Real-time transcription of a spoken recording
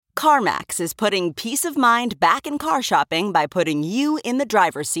CarMax is putting peace of mind back in car shopping by putting you in the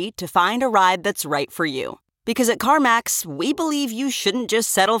driver's seat to find a ride that's right for you. Because at CarMax, we believe you shouldn't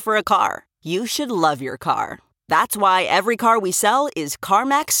just settle for a car. You should love your car. That's why every car we sell is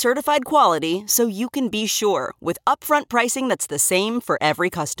CarMax certified quality, so you can be sure with upfront pricing that's the same for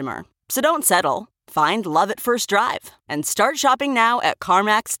every customer. So don't settle. Find love at first drive and start shopping now at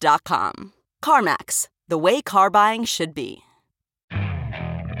CarMax.com. CarMax, the way car buying should be.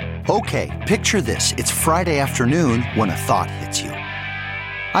 Okay, picture this. It's Friday afternoon when a thought hits you.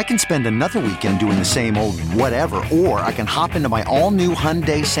 I can spend another weekend doing the same old whatever, or I can hop into my all-new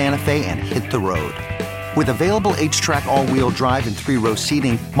Hyundai Santa Fe and hit the road. With available H-Track all-wheel drive and 3-row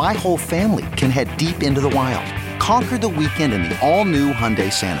seating, my whole family can head deep into the wild. Conquer the weekend in the all-new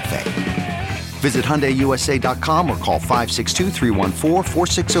Hyundai Santa Fe. Visit HyundaiUSA.com or call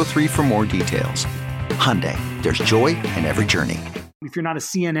 562-314-4603 for more details. Hyundai, there's joy in every journey. If you're not a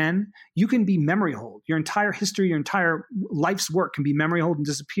CNN, you can be memory hold. Your entire history, your entire life's work can be memory hold and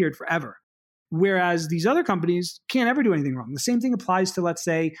disappeared forever. Whereas these other companies can't ever do anything wrong. The same thing applies to, let's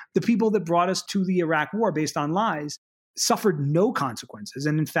say, the people that brought us to the Iraq war based on lies suffered no consequences.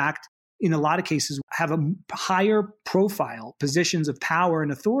 And in fact, in a lot of cases, have a higher profile positions of power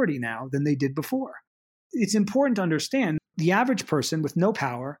and authority now than they did before. It's important to understand the average person with no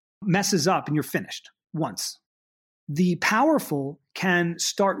power messes up and you're finished once. The powerful can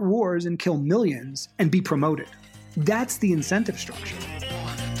start wars and kill millions and be promoted. That's the incentive structure.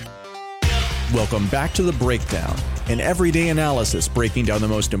 Welcome back to The Breakdown, an everyday analysis breaking down the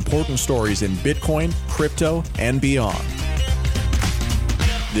most important stories in Bitcoin, crypto, and beyond.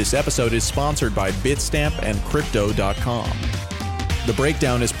 This episode is sponsored by Bitstamp and Crypto.com. The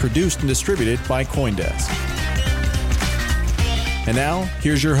Breakdown is produced and distributed by CoinDesk. And now,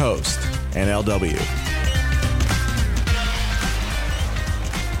 here's your host, NLW.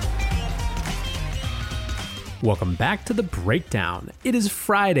 Welcome back to The Breakdown. It is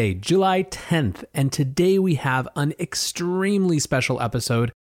Friday, July 10th, and today we have an extremely special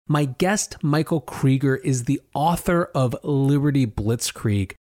episode. My guest, Michael Krieger, is the author of Liberty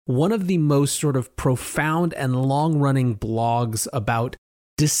Blitzkrieg, one of the most sort of profound and long-running blogs about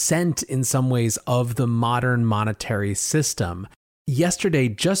dissent in some ways of the modern monetary system. Yesterday,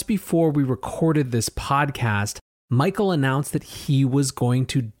 just before we recorded this podcast, Michael announced that he was going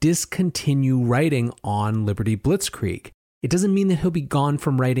to discontinue writing on Liberty Blitzkrieg. It doesn't mean that he'll be gone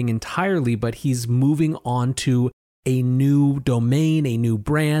from writing entirely, but he's moving on to a new domain, a new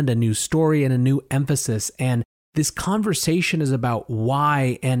brand, a new story, and a new emphasis. And this conversation is about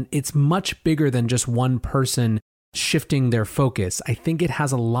why, and it's much bigger than just one person shifting their focus. I think it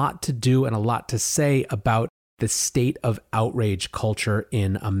has a lot to do and a lot to say about the state of outrage culture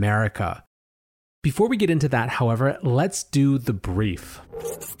in America. Before we get into that, however, let's do the brief.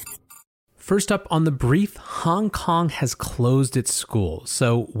 First up on the brief, Hong Kong has closed its schools.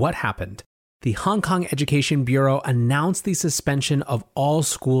 So what happened? The Hong Kong Education Bureau announced the suspension of all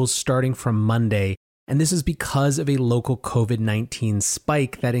schools starting from Monday, and this is because of a local COVID-19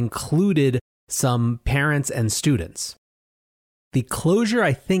 spike that included some parents and students. The closure,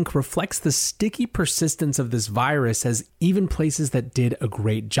 I think, reflects the sticky persistence of this virus, as even places that did a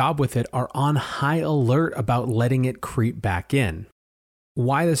great job with it are on high alert about letting it creep back in.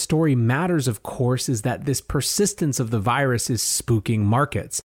 Why the story matters, of course, is that this persistence of the virus is spooking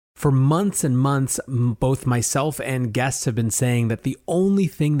markets. For months and months, both myself and guests have been saying that the only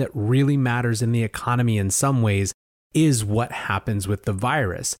thing that really matters in the economy in some ways is what happens with the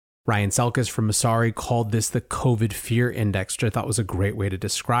virus. Ryan Selkis from Messari called this the COVID fear index, which I thought was a great way to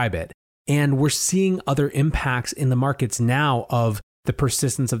describe it. And we're seeing other impacts in the markets now of the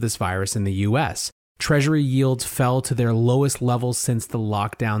persistence of this virus in the US. Treasury yields fell to their lowest levels since the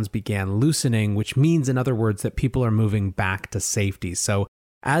lockdowns began loosening, which means, in other words, that people are moving back to safety. So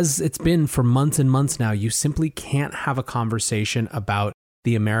as it's been for months and months now, you simply can't have a conversation about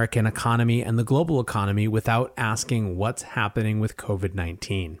the American economy and the global economy without asking what's happening with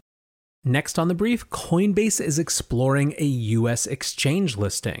COVID-19. Next on the brief, Coinbase is exploring a U.S. exchange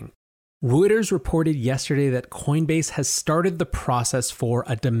listing. Reuters reported yesterday that Coinbase has started the process for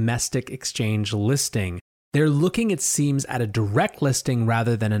a domestic exchange listing. They're looking, it seems, at a direct listing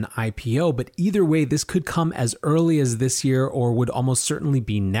rather than an IPO, but either way, this could come as early as this year or would almost certainly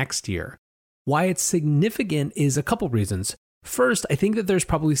be next year. Why it's significant is a couple reasons. First, I think that there's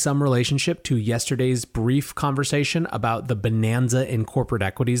probably some relationship to yesterday's brief conversation about the bonanza in corporate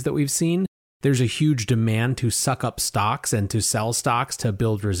equities that we've seen. There's a huge demand to suck up stocks and to sell stocks to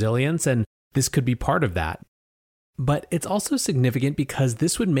build resilience, and this could be part of that. But it's also significant because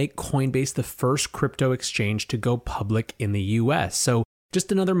this would make Coinbase the first crypto exchange to go public in the US. So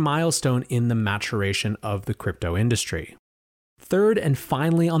Just another milestone in the maturation of the crypto industry. Third and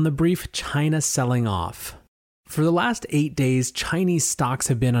finally on the brief, China selling off. For the last 8 days, Chinese stocks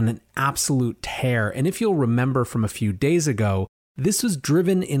have been on an absolute tear, and if you'll remember from a few days ago, this was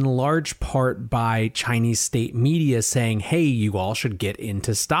driven in large part by Chinese state media saying, hey, you all should get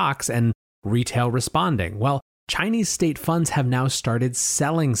into stocks, and retail responding. Well, Chinese state funds have now started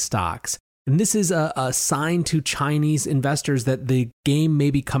selling stocks. And this is a sign to Chinese investors that the game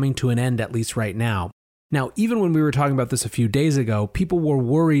may be coming to an end, at least right now. Now, even when we were talking about this a few days ago, people were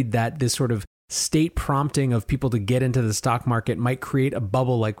worried that this sort of state prompting of people to get into the stock market might create a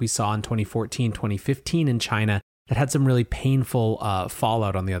bubble like we saw in 2014, 2015 in China that had some really painful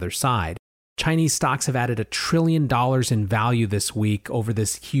fallout on the other side. Chinese stocks have added $1 trillion in value this week over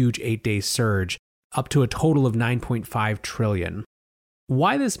this huge 8-day surge, up to a total of $9.5 trillion.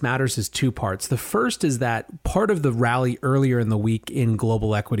 Why this matters is two parts. The first is that part of the rally earlier in the week in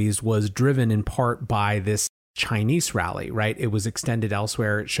global equities was driven in part by this Chinese rally, right? It was extended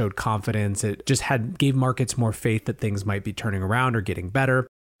elsewhere. It showed confidence. It just gave markets more faith that things might be turning around or getting better.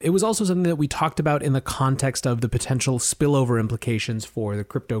 It was also something that we talked about in the context of the potential spillover implications for the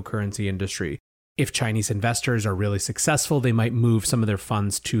cryptocurrency industry. If Chinese investors are really successful, they might move some of their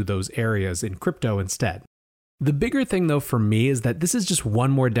funds to those areas in crypto instead. The bigger thing, though, for me is that this is just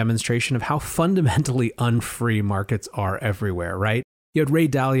one more demonstration of how fundamentally unfree markets are everywhere, right? You had Ray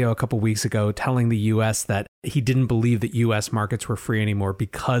Dalio a couple weeks ago telling the US that he didn't believe that US markets were free anymore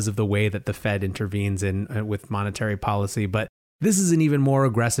because of the way that the Fed intervenes with monetary policy. But this is an even more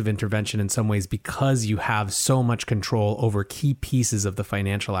aggressive intervention in some ways because you have so much control over key pieces of the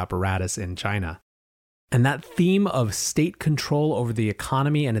financial apparatus in China. And that theme of state control over the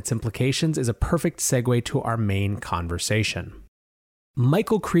economy and its implications is a perfect segue to our main conversation.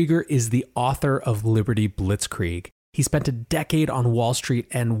 Michael Krieger is the author of Liberty Blitzkrieg. He spent a decade on Wall Street,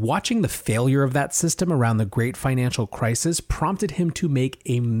 and watching the failure of that system around the great financial crisis prompted him to make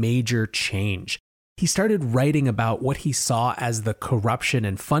a major change. He started writing about what he saw as the corruption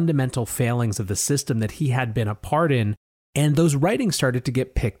and fundamental failings of the system that he had been a part in, and those writings started to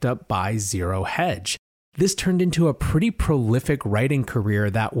get picked up by Zero Hedge. This turned into a pretty prolific writing career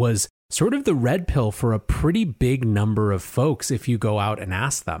that was sort of the red pill for a pretty big number of folks if you go out and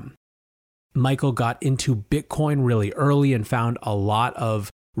ask them. Michael got into Bitcoin really early and found a lot of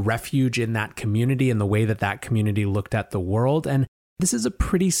refuge in that community and the way that that community looked at the world. And this is a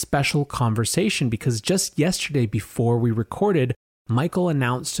pretty special conversation because just yesterday before we recorded, Michael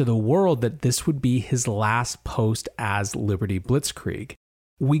announced to the world that this would be his last post as Liberty Blitzkrieg.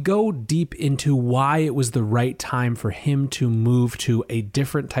 We go deep into why it was the right time for him to move to a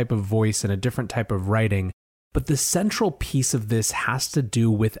different type of voice and a different type of writing. But the central piece of this has to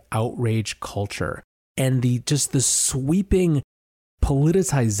do with outrage culture and the sweeping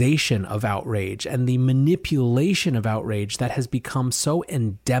politicization of outrage and the manipulation of outrage that has become so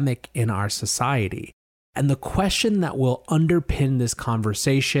endemic in our society. And the question that will underpin this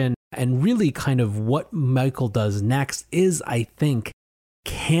conversation and really kind of what Michael does next is, I think,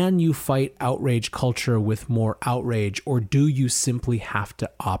 can you fight outrage culture with more outrage, or do you simply have to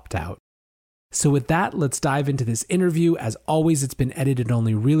opt out? So with that, let's dive into this interview. As always, it's been edited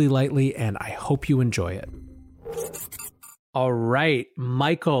only really lightly, and I hope you enjoy it. All right,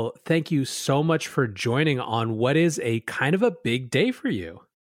 Michael, thank you so much for joining on what is a kind of a big day for you.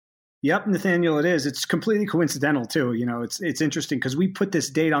 Yep, Nathaniel, it is. It's completely coincidental too. You know, it's interesting because we put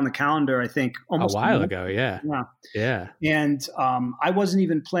this date on the calendar, I think, almost a while ago. Yeah. And I wasn't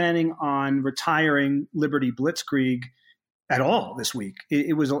even planning on retiring Liberty Blitzkrieg at all this week.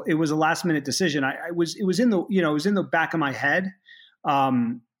 It was a last minute decision. It was in the back of my head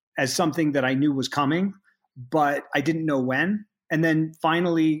as something that I knew was coming, but I didn't know when. And then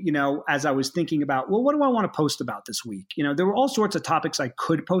finally, as I was thinking about, well, what do I want to post about this week? There were all sorts of topics I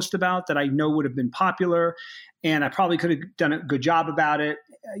could post about that I know would have been popular, and I probably could have done a good job about it,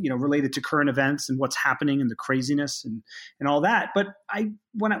 related to current events and what's happening and the craziness and all that. But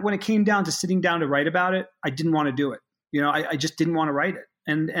when it came down to sitting down to write about it, I didn't want to do it. I just didn't want to write it.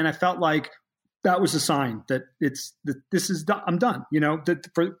 And I felt like that was a sign that I'm done,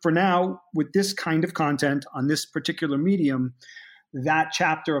 that for now with this kind of content on this particular medium, that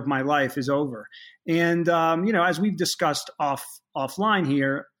chapter of my life is over. And, as we've discussed offline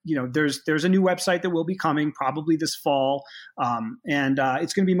here, there's a new website that will be coming probably this fall. And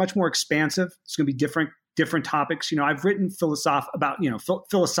it's going to be much more expansive. It's going to be different different topics. I've written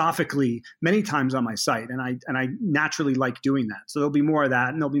philosophically many times on my site, and I naturally like doing that. So there'll be more of that,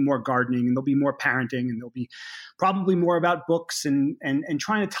 and there'll be more gardening, and there'll be more parenting, and there'll be probably more about books and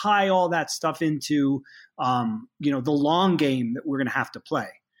trying to tie all that stuff into the long game that we're going to have to play.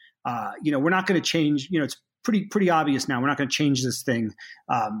 We're not going to change. It's pretty obvious now. We're not going to change this thing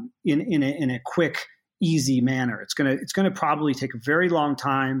in a quick, easy manner. It's gonna probably take a very long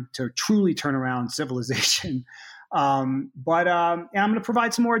time to truly turn around civilization. But I'm going to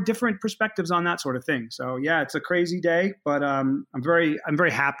provide some more different perspectives on that sort of thing. So yeah, it's a crazy day, but I'm very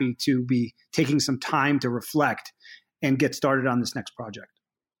happy to be taking some time to reflect and get started on this next project.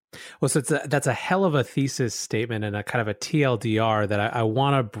 Well, so that's a hell of a thesis statement and a kind of a TLDR that I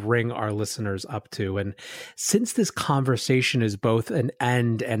want to bring our listeners up to. And since this conversation is both an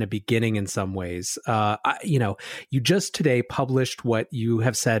end and a beginning in some ways, you just today published what you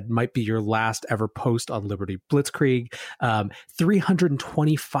have said might be your last ever post on Liberty Blitzkrieg,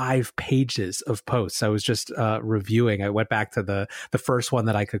 325 pages of posts. I was just reviewing. I went back to the first one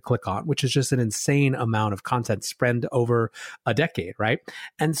that I could click on, which is just an insane amount of content spread over a decade, right?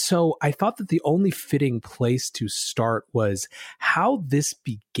 And so I thought that the only fitting place to start was how this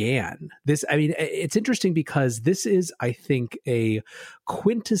began. It's interesting because this is, I think, a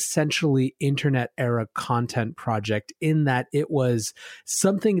quintessentially internet era content project in that it was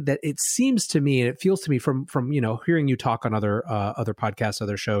something that it seems to me, and it feels to me from hearing you talk on other podcasts,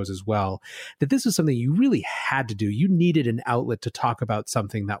 other shows as well, that this was something you really had to do. You needed an outlet to talk about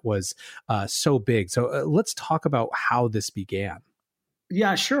something that was so big. So let's talk about how this began.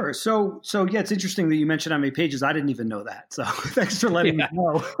 Yeah, sure. So yeah, it's interesting that you mentioned how many pages. I didn't even know that. So thanks for letting me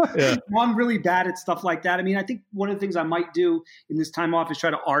know. Yeah. I'm really bad at stuff like that. I think one of the things I might do in this time off is try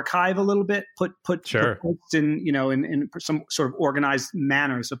to archive a little bit, put posts in, in some sort of organized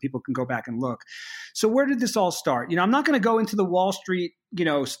manner so people can go back and look. So where did this all start? I'm not going to go into the Wall Street,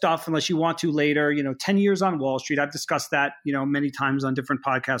 stuff unless you want to later, 10 years on Wall Street. I've discussed that, many times on different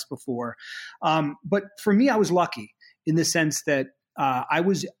podcasts before. But for me, I was lucky in the sense that I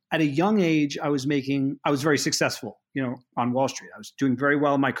was at a young age, I was very successful, on Wall Street. I was doing very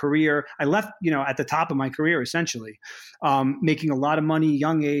well in my career. I left, at the top of my career, essentially, making a lot of money,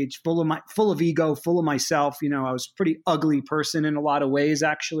 young age, full of ego, full of myself. I was a pretty ugly person in a lot of ways,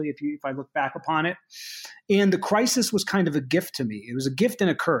 actually, if I look back upon it. And the crisis was kind of a gift to me. It was a gift and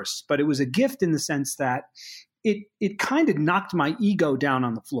a curse, but it was a gift in the sense that it kind of knocked my ego down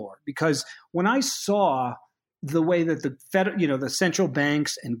on the floor, because when I saw the way that the central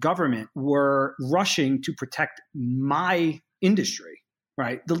banks and government were rushing to protect my industry,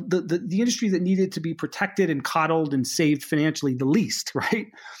 right? The industry that needed to be protected and coddled and saved financially the least, right?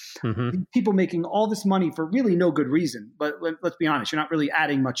 Mm-hmm. People making all this money for really no good reason. But let's be honest, you're not really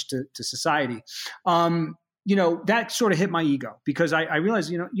adding much to society. That sort of hit my ego, because I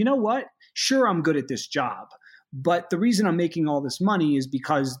realized, you know what? Sure, I'm good at this job. But the reason I'm making all this money is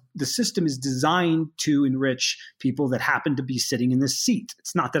because the system is designed to enrich people that happen to be sitting in this seat.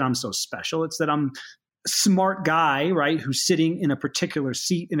 It's not that I'm so special. It's that I'm a smart guy, right, who's sitting in a particular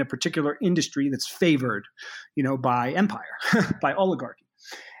seat in a particular industry that's favored, by empire, by oligarchy.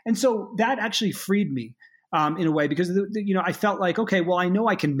 And so that actually freed me in a way, because, I felt like, okay, well, I know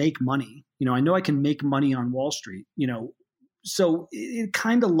I can make money. I know I can make money on Wall Street, So it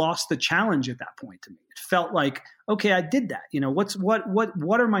kind of lost the challenge at that point to me. It felt like, okay, I did that.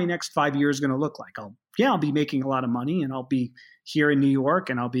 What are my next 5 years going to look like? I'll be making a lot of money, and I'll be here in New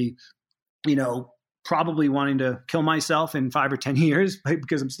York, and I'll be, probably wanting to kill myself in 5 or 10 years, right?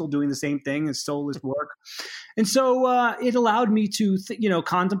 Because I'm still doing the same thing and still this work. And so it allowed me to,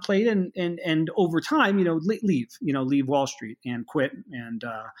 contemplate and over time, leave Wall Street and quit. And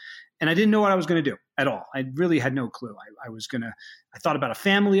I didn't know what I was going to do at all. I really had no clue. I thought about a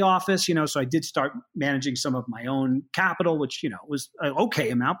family office, so I did start managing some of my own capital, which, was an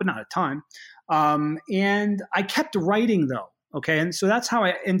okay amount, but not a ton. And I kept writing though. Okay. And so that's how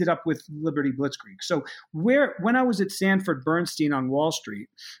I ended up with Liberty Blitzkrieg. So when I was at Sanford Bernstein on Wall Street,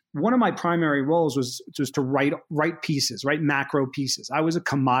 one of my primary roles was to write pieces, write macro pieces. I was a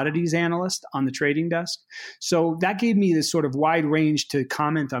commodities analyst on the trading desk. So that gave me this sort of wide range to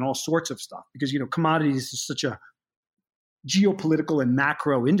comment on all sorts of stuff, because, commodities is such a geopolitical and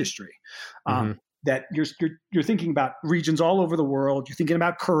macro industry. That you're thinking about regions all over the world. You're thinking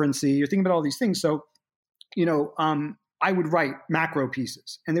about currency. You're thinking about all these things. So, I would write macro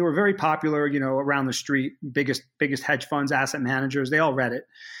pieces, and they were very popular, around the street. Biggest hedge funds, asset managers, they all read it.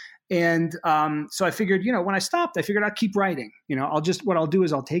 And so I figured, when I stopped, I figured I'd keep writing. What I'll do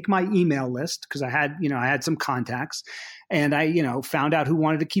is I'll take my email list, because I had some contacts, and I, found out who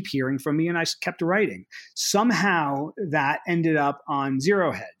wanted to keep hearing from me, and I kept writing. Somehow that ended up on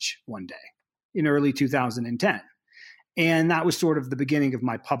Zero Hedge one day in early 2010. And that was sort of the beginning of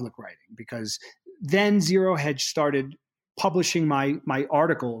my public writing, because then Zero Hedge started publishing my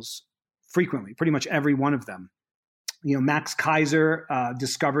articles frequently, pretty much every one of them. Max Kaiser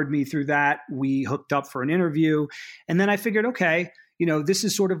discovered me through that. We hooked up for an interview. And then I figured, okay, this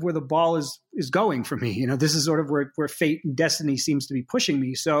is sort of where the ball is going for me. This is sort of where fate and destiny seems to be pushing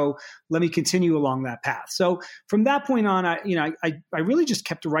me. So let me continue along that path. So from that point on, I really just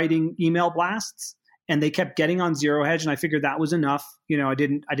kept writing email blasts, and they kept getting on Zero Hedge. And I figured that was enough. I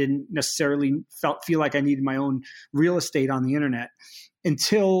didn't necessarily feel like I needed my own real estate on the internet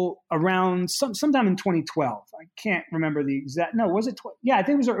until around sometime in 2012. I can't remember the exact, no, was it? Yeah, I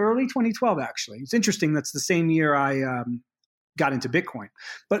think it was early 2012, actually. It's interesting. That's the same year I got into Bitcoin.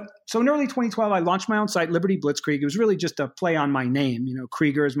 But so in early 2012, I launched my own site, Liberty Blitzkrieg. It was really just a play on my name.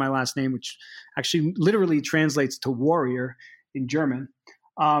 Krieger is my last name, which actually literally translates to warrior in German.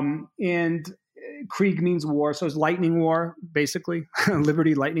 And Krieg means war. So it's lightning war, basically,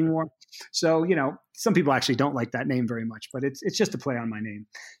 Liberty Lightning War. So, some people actually don't like that name very much, but it's just a play on my name.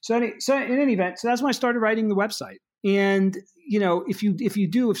 So in any event, so that's when I started writing the website. And,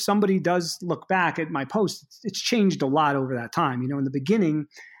 if somebody does look back at my posts, it's changed a lot over that time. In the beginning,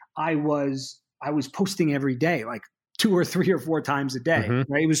 I was posting every day, like 2 or 3 or 4 times a day,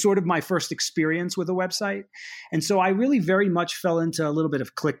 right? It was sort of my first experience with a website. And so I really very much fell into a little bit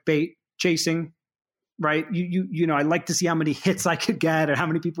of clickbait chasing, right? I like to see how many hits I could get or how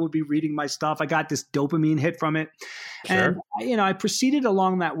many people would be reading my stuff. I got this dopamine hit from it. Sure. And, I proceeded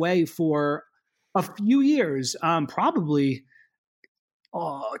along that way for a few years, probably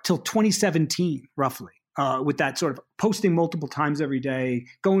till 2017, roughly, with that sort of posting multiple times every day,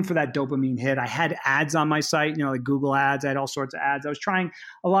 going for that dopamine hit. I had ads on my site, like Google ads. I had all sorts of ads. I was trying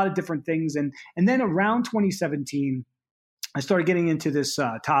a lot of different things. And then around 2017, I started getting into this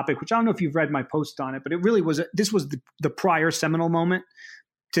topic, which I don't know if you've read my post on it, but it really was this was the prior seminal moment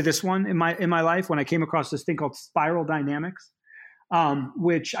to this one in my life, when I came across this thing called Spiral Dynamics,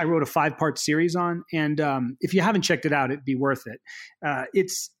 which I wrote a 5-part series on. And if you haven't checked it out, it'd be worth it.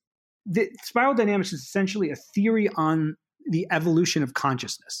 Spiral Dynamics is essentially a theory on the evolution of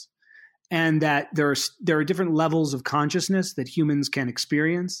consciousness, and that there are different levels of consciousness that humans can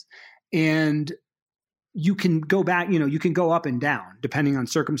experience, and you can go back, you can go up and down depending on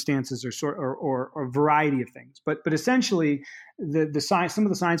circumstances or a variety of things. But essentially, the science, some of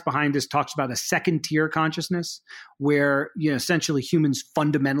the science behind this talks about a second tier consciousness, where essentially humans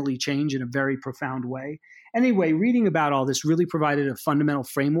fundamentally change in a very profound way. Anyway, reading about all this really provided a fundamental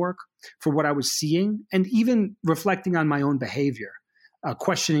framework for what I was seeing, and even reflecting on my own behavior.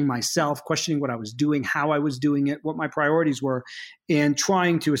 Questioning myself, questioning what I was doing, how I was doing it, what my priorities were, and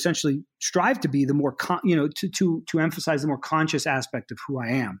trying to essentially strive to be the more, to emphasize the more conscious aspect of who I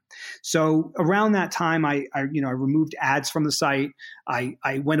am. So around that time, I removed ads from the site. I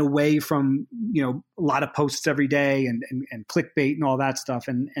went away from, a lot of posts every day and clickbait and all that stuff,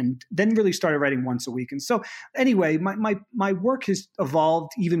 and then really started writing once a week. And so anyway, my work has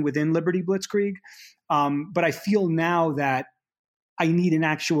evolved even within Liberty Blitzkrieg, but I feel now that I need an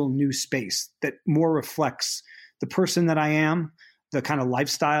actual new space that more reflects the person that I am, the kind of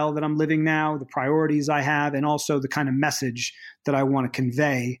lifestyle that I'm living now, the priorities I have, and also the kind of message that I want to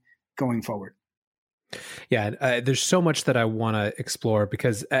convey going forward. Yeah, there's so much that I want to explore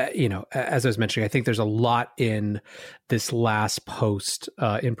because, as I was mentioning, I think there's a lot in this last post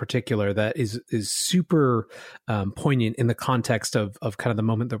in particular that is super poignant in the context of kind of the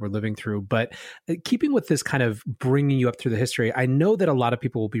moment that we're living through. But keeping with this kind of bringing you up through the history, I know that a lot of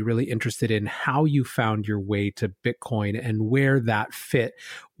people will be really interested in how you found your way to Bitcoin and where that fit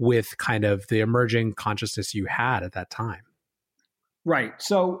with kind of the emerging consciousness you had at that time. Right.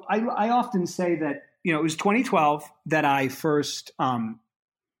 So I often say that, it was 2012 that I first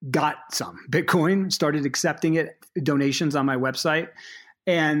got some Bitcoin, started accepting donations on my website,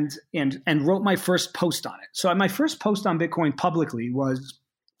 and wrote my first post on it. So my first post on Bitcoin publicly was,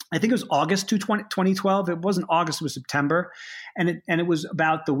 I think it was August 2012. It wasn't August, it was September. And it was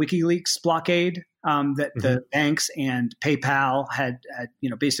about the WikiLeaks blockade that the banks and PayPal had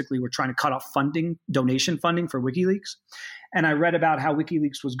basically were trying to cut off donation funding for WikiLeaks. And I read about how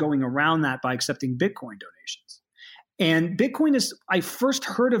WikiLeaks was going around that by accepting Bitcoin donations. And Bitcoin I first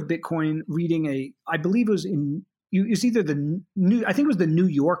heard of Bitcoin reading I believe it was either I think it was the New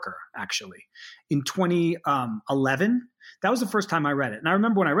Yorker, actually, in 2011. That was the first time I read it. And I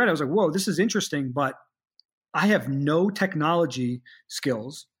remember when I read it, I was like, whoa, this is interesting, but I have no technology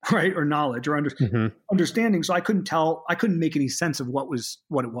skills, right? Or knowledge or understanding. So I couldn't make any sense of what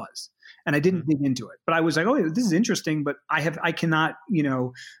it was. And I didn't dig into it, but I was like, oh, this is interesting, but I cannot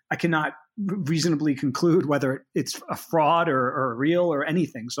reasonably conclude whether it's a fraud or real or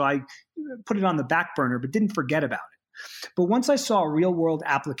anything. So I put it on the back burner, but didn't forget about it. But once I saw a real world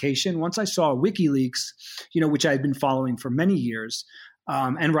application, once I saw WikiLeaks, which I had been following for many years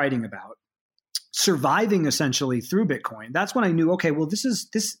and writing about, surviving essentially through Bitcoin, that's when I knew, okay, well, this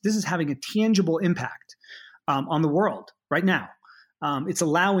is having a tangible impact on the world right now. It's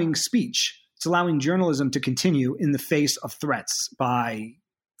allowing speech. It's allowing journalism to continue in the face of threats by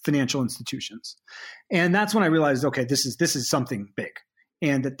financial institutions. And that's when I realized, okay, this is something big.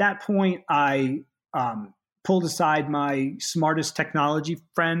 And at that point, I pulled aside my smartest technology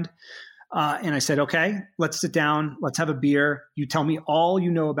friend and I said, okay, let's sit down. Let's have a beer. You tell me all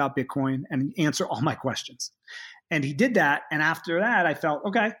you know about Bitcoin and answer all my questions. And he did that. And after that, I felt,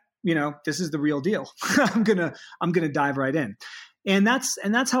 okay, this is the real deal. I'm gonna dive right in. And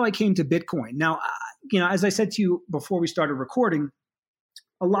that's how I came to Bitcoin. Now, as I said to you before we started recording,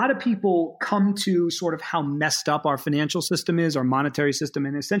 a lot of people come to sort of how messed up our financial system is, our monetary system,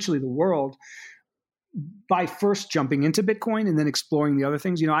 and essentially the world by first jumping into Bitcoin and then exploring the other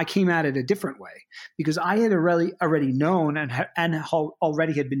things. I came at it a different way because I had already known and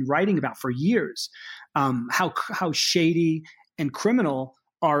already had been writing about for years how shady and criminal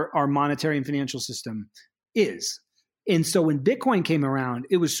our monetary and financial system is. And so when Bitcoin came around,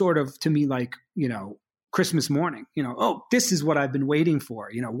 it was sort of to me like, Christmas morning, oh, this is what I've been waiting for.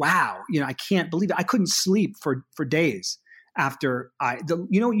 Wow. I can't believe it. I couldn't sleep for days after I'm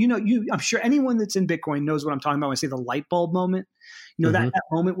sure anyone that's in Bitcoin knows what I'm talking about when I say the light bulb moment, that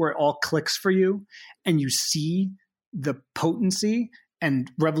moment where it all clicks for you and you see the potency and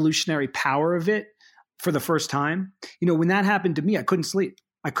revolutionary power of it for the first time. When that happened to me, I couldn't sleep.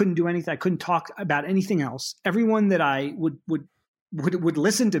 I couldn't do anything. I couldn't talk about anything else. Everyone that I would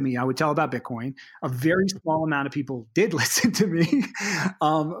listen to me, I would tell about Bitcoin. A very small amount of people did listen to me,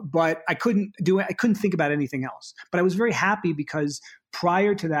 but I couldn't do it. I couldn't think about anything else. But I was very happy because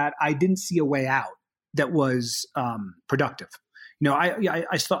prior to that, I didn't see a way out that was productive.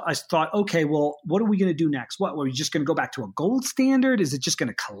 I thought, okay, well, what are we going to do next? What, are we just going to go back to a gold standard? Is it just going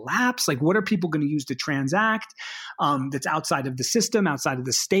to collapse? Like, what are people going to use to transact that's outside of the system, outside of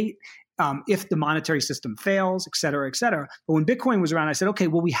the state? If the monetary system fails, et cetera, et cetera. But when Bitcoin was around, I said, okay,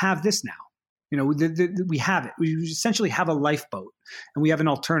 well, we have this now. We have it. We essentially have a lifeboat and we have an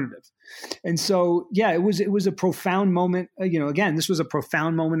alternative. And so, yeah, it was a profound moment. Again, this was a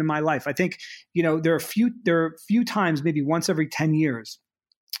profound moment in my life. I think, there are a few times, maybe once every 10 years,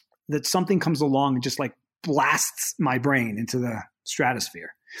 that something comes along and just like blasts my brain into the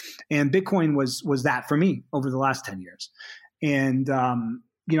stratosphere. And Bitcoin was that for me over the last 10 years. And,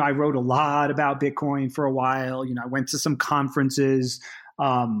 I wrote a lot about Bitcoin for a while. I went to some conferences.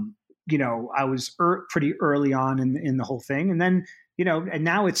 I was pretty early on in the whole thing. And then, and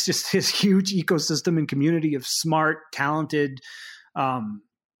now it's just this huge ecosystem and community of smart, talented,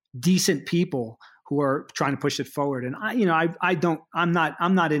 decent people who are trying to push it forward. And I'm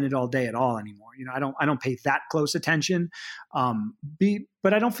not in it all day at all anymore. I don't pay that close attention.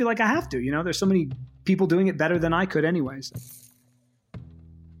 But I don't feel like I have to, there's so many people doing it better than I could anyways.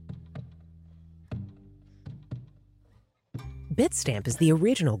 Bitstamp is the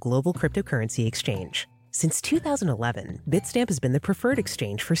original global cryptocurrency exchange. Since 2011, Bitstamp has been the preferred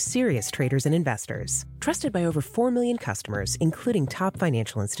exchange for serious traders and investors. Trusted by over 4 million customers, including top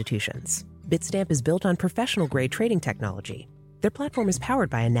financial institutions. Bitstamp is built on professional-grade trading technology. Their platform is powered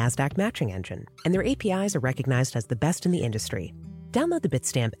by a NASDAQ matching engine, and their APIs are recognized as the best in the industry. Download the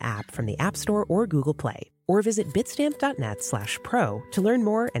Bitstamp app from the App Store or Google Play, or visit bitstamp.net/pro to learn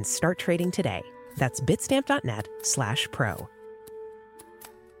more and start trading today. That's bitstamp.net/pro.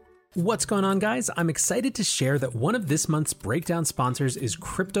 What's going on, guys? I'm excited to share that one of this month's breakdown sponsors is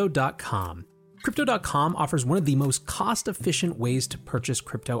Crypto.com. Crypto.com offers one of the most cost-efficient ways to purchase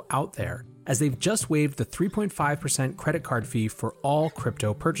crypto out there, as they've just waived the 3.5% credit card fee for all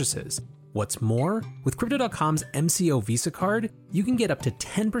crypto purchases. What's more, with Crypto.com's MCO Visa card, you can get up to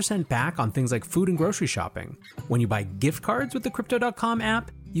 10% back on things like food and grocery shopping. When you buy gift cards with the Crypto.com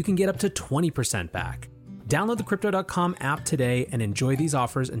app, you can get up to 20% back. Download the Crypto.com app today and enjoy these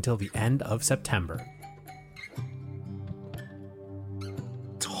offers until the end of September.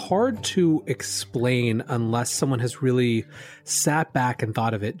 hard to explain unless someone has really sat back and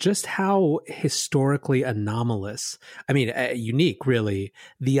thought of it, just how historically anomalous, unique really,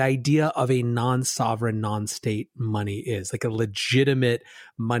 the idea of a non-sovereign, non-state money is, like a legitimate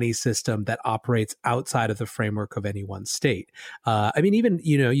money system that operates outside of the framework of any one state. Even,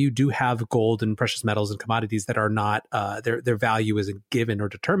 you do have gold and precious metals and commodities that are not, their value isn't given or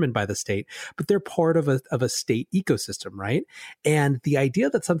determined by the state, but they're part of a state ecosystem, right? And the idea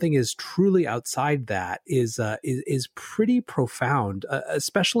that something is truly outside that is pretty profound,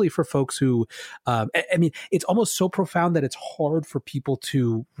 especially for folks who, it's almost so profound that it's hard for people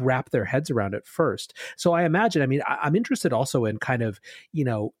to wrap their heads around it first. So I imagine, I'm interested also in kind of,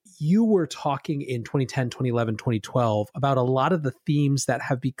 you were talking in 2010, 2011, 2012 about a lot of the themes that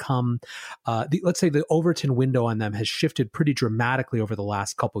have become, let's say the Overton window on them has shifted pretty dramatically over the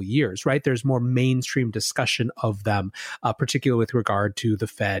last couple years, right? There's more mainstream discussion of them, particularly with regard to the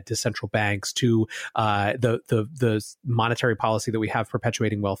Fed, to central banks, to the monetary policy that we have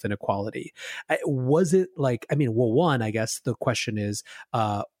perpetuating wealth inequality. Was it like, one, I guess the question is,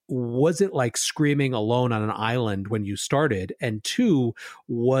 was it like screaming alone on an island when you started? And two,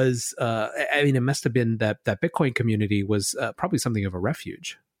 was, it must have been that Bitcoin community was probably something of a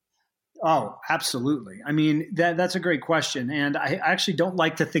refuge. Oh, absolutely. That's a great question. And I actually don't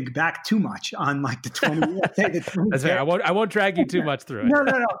like to think back too much on like the 20. That's fair. I won't drag you too much through it. No.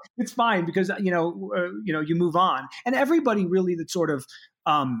 It's fine because, you move on. And everybody really that sort of,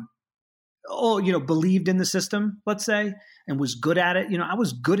 believed in the system, let's say, and was good at it. I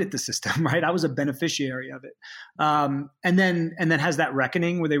was good at the system, right? I was a beneficiary of it. And then has that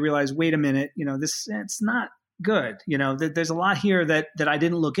reckoning where they realize, wait a minute, it's not good. There's a lot here that I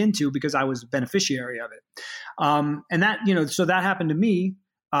didn't look into because I was a beneficiary of it. And that, so that happened to me,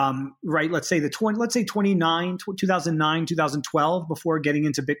 right? Let's say 2009, 2012, before getting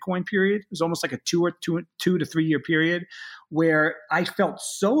into Bitcoin period. It was almost like a 2 to 3 year period where I felt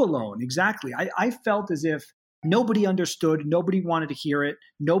so alone. Exactly. I felt as if nobody understood, nobody wanted to hear it,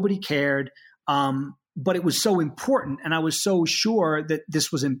 nobody cared. But it was so important, and I was so sure that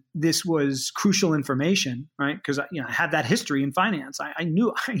this was crucial information, right? Because I had that history in finance. I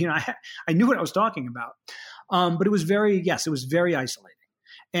knew, I knew what I was talking about. But it was very isolating,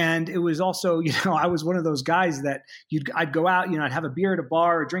 and it was also, I was one of those guys that I'd go out, I'd have a beer at a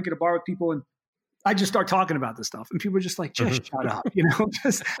bar or drink at a bar with people, and I just start talking about this stuff, and people were just like, just shut up,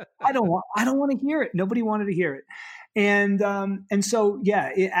 just, I don't want to hear it. Nobody wanted to hear it. And so,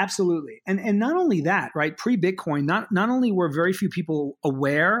 yeah, absolutely. And not only that, right? Pre-Bitcoin, not only were very few people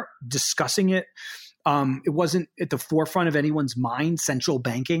aware, discussing it, it wasn't at the forefront of anyone's mind, central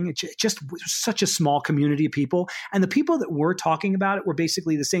banking. It just was such a small community of people. And the people that were talking about it were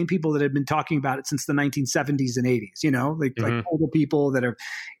basically the same people that had been talking about it since the 1970s and 80s, like older people that are,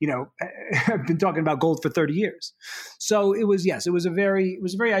 have been talking about gold for 30 years. So it was a very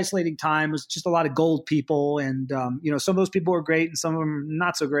isolating time. It was just a lot of gold people. And, some of those people were great and some of them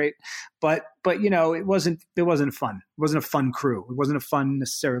not so great, but it wasn't fun. It wasn't a fun crew. It wasn't a fun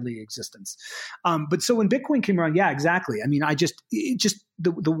necessarily existence. But so when Bitcoin came around, yeah, exactly.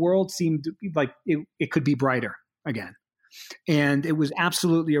 The world seemed like it could be brighter again. And it was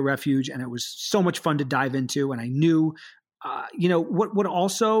absolutely a refuge, and it was so much fun to dive into. And I knew, what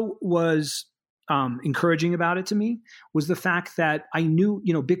also was encouraging about it to me was the fact that I knew,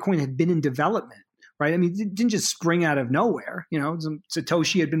 Bitcoin had been in development. Right. It didn't just spring out of nowhere.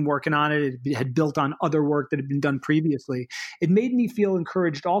 Satoshi had been working on it. It had built on other work that had been done previously. It made me feel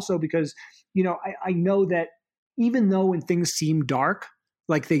encouraged also because, I know that even though when things seem dark,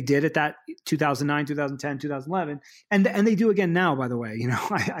 like they did at that 2009, 2010, 2011, and they do again now, by the way,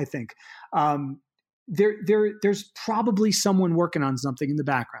 I think, there's probably someone working on something in the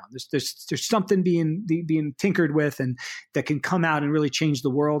background. There's something being tinkered with, and that can come out and really change the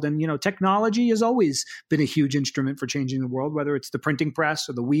world. And technology has always been a huge instrument for changing the world, whether it's the printing press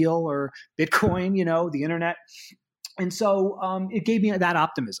or the wheel or Bitcoin, the internet. And so it gave me that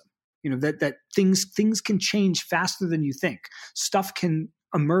optimism, that things can change faster than you think. Stuff can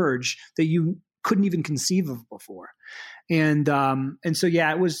emerge that you couldn't even conceive of before. And so,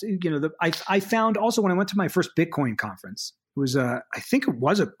 yeah, it was, I found also when I went to my first Bitcoin conference, it was I think it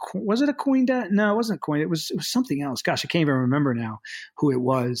was was it a CoinDesk? No, it wasn't a Coin. It was something else. Gosh, I can't even remember now who it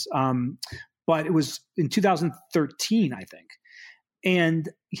was. But it was in 2013, I think. And,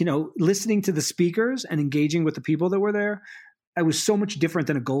 listening to the speakers and engaging with the people that were there, it was so much different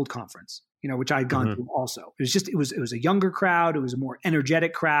than a gold conference, which I'd gone through also. It was a younger crowd. It was a more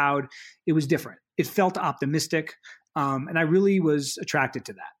energetic crowd. It was different. It felt optimistic. And I really was attracted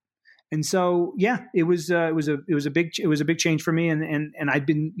to that. And so, yeah, it was a big change for me. And I'd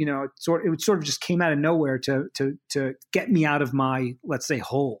been, it sort of just came out of nowhere to get me out of my, let's say,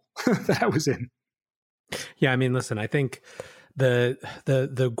 hole that I was in. Yeah. I mean, listen, I think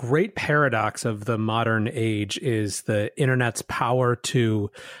the great paradox of the modern age is the internet's power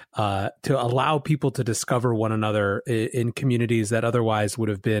to allow people to discover one another in communities that otherwise would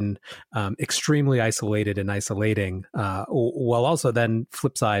have been extremely isolated and isolating. While also then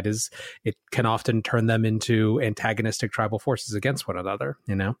flip side is it can often turn them into antagonistic tribal forces against one another,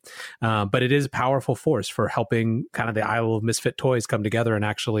 but it is a powerful force for helping kind of the Isle of Misfit Toys come together and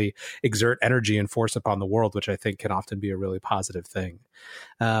actually exert energy and force upon the world, which I think can often be a really positive thing.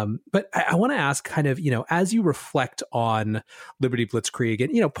 But I want to ask kind of, as you reflect on Liberty Blitzkrieg,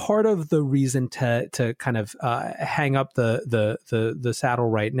 and, part of the reason to kind of hang up the saddle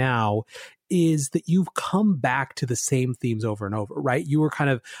right now is that you've come back to the same themes over and over, right? You were kind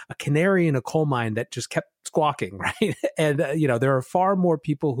of a canary in a coal mine that just kept squawking, right? And, there are far more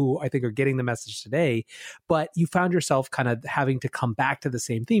people who I think are getting the message today, but you found yourself kind of having to come back to the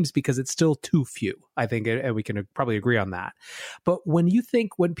same themes because it's still too few, I think, and we can probably agree on that. But when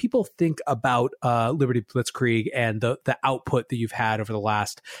people think about Liberty Blitzkrieg and the output that you've had over the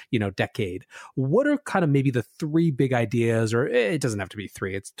last, decade, what are kind of maybe the three big ideas, or it doesn't have to be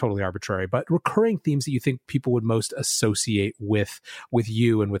three, it's totally arbitrary, but recurring themes that you think people would most associate with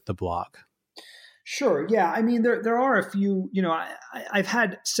you and with the blog? Sure. Yeah. I mean, there are a few, I've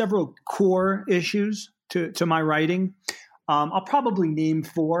had several core issues to my writing. I'll probably name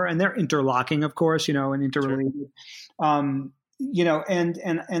 4, and they're interlocking, of course, and interrelated. Sure.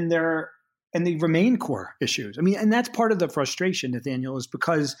 And they remain core issues. I mean, and that's part of the frustration, Nathaniel, is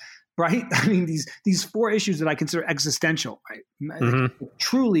because, right? I mean, these 4 issues that I consider existential, right? Mm-hmm.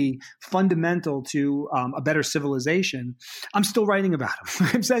 Truly fundamental to a better civilization. I'm still writing about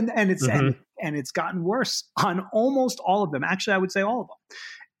them, and it's gotten worse on almost all of them. Actually, I would say all of them.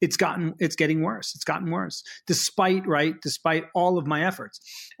 It's getting worse. It's gotten worse, despite all of my efforts,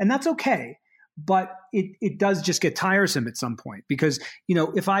 and that's okay. But it does just get tiresome at some point because,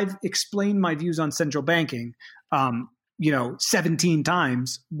 if I've explained my views on central banking, 17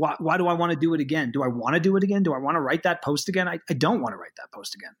 times, why do I want to do it again? Do I want to do it again? Do I want to write that post again? I don't want to write that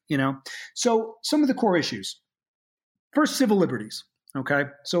post again, So some of the core issues. First, civil liberties. Okay.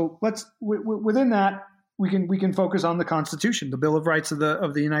 So within that, we can focus on the Constitution, the Bill of Rights of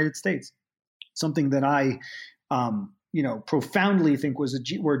the United States, something that I, profoundly think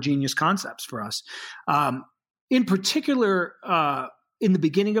were genius concepts for us. In particular, in the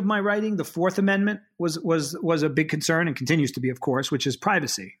beginning of my writing, the Fourth Amendment was a big concern and continues to be, of course, which is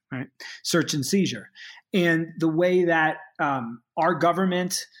privacy, right? Search and seizure, and the way that our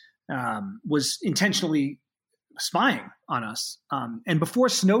government was intentionally spying on us. And before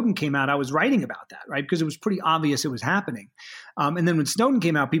Snowden came out, I was writing about that, right? Because it was pretty obvious it was happening. And then when Snowden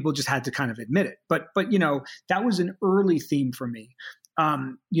came out, people just had to kind of admit it. But that was an early theme for me.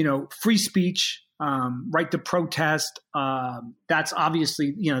 Free speech, right to protest. That's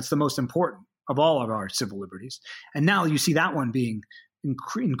obviously, it's the most important of all of our civil liberties. And now you see that one being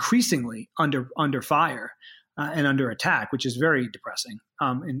increasingly under fire and under attack, which is very depressing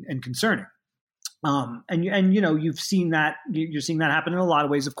and concerning. You've seen that you're seeing that happen in a lot of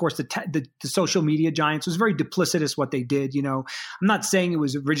ways. Of course, the social media giants was very duplicitous what they did. I'm not saying it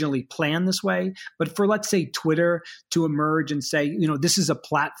was originally planned this way, but for, let's say, Twitter to emerge and say, this is a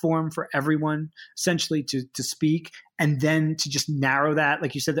platform for everyone essentially to speak, and then to just narrow that,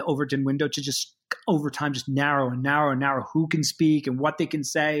 like you said, the Overton window, to just over time just narrow and narrow and narrow who can speak and what they can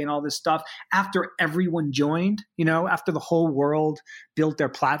say and all this stuff after everyone joined, after the whole world built their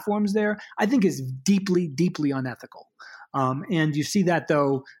platforms there, I think is deeply, deeply unethical. And you see that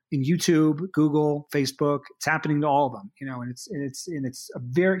though in YouTube, Google, Facebook, it's happening to all of them, and it's a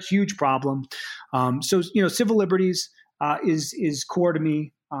very huge problem. So civil liberties is core to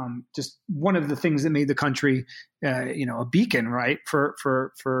me. Just one of the things that made the country, a beacon, right, for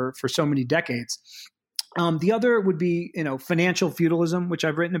so many decades. The other would be, financial feudalism, which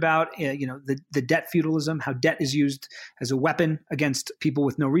I've written about, the debt feudalism, how debt is used as a weapon against people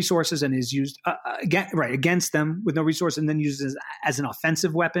with no resources and is used against them with no resources, and then used as an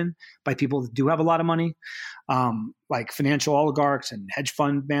offensive weapon by people that do have a lot of money, like financial oligarchs and hedge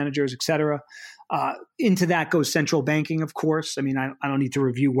fund managers, et cetera. Into that goes central banking, of course. I mean, I don't need to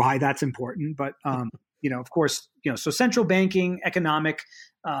review why that's important, but, of course, so central banking, economic,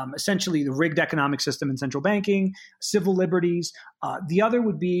 essentially the rigged economic system in central banking, civil liberties. The other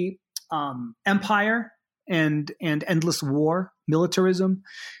would be empire and endless war, militarism.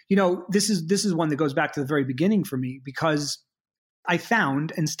 This is one that goes back to the very beginning for me, because I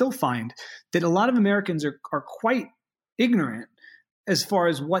found and still find that a lot of Americans are quite ignorant as far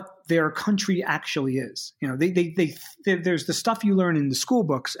as what their country actually is. You know, there's the stuff you learn in the school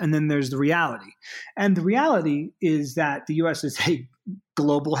books, and then there's the reality. And the reality is that the U.S. is a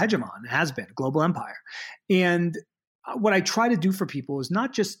global hegemon, has been a global empire. And what I try to do for people is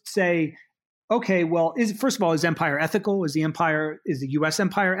not just say, okay, well, first of all, is empire ethical? Is the U.S.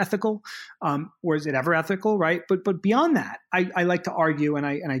 empire ethical? Or is it ever ethical, right? But beyond that, I like to argue, and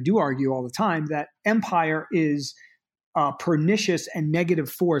I do argue all the time, that empire is a pernicious and negative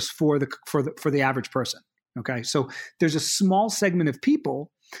force for the average person. Okay, so there's a small segment of people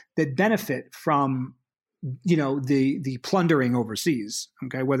that benefit from, you know, the plundering overseas.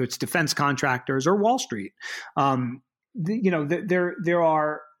 Okay, whether it's defense contractors or Wall Street,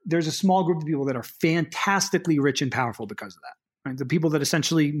 there's a small group of people that are fantastically rich and powerful because of that. Right? The people that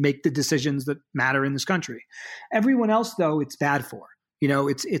essentially make the decisions that matter in this country. Everyone else, though, it's bad for. You know,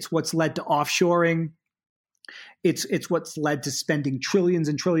 it's what's led to offshoring. It's what's led to spending trillions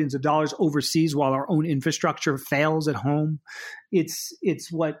and trillions of dollars overseas while our own infrastructure fails at home. It's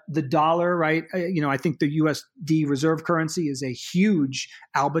what the dollar, right? I think the USD reserve currency is a huge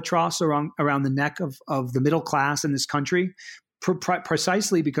albatross around the neck of the middle class in this country,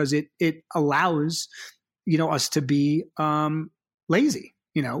 precisely because it allows, us to be lazy.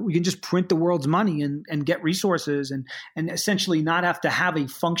 We can just print the world's money and get resources and essentially not have to have a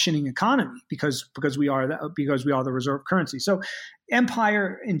functioning economy because we are the reserve currency. So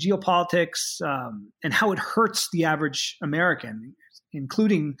empire and geopolitics and how it hurts the average American,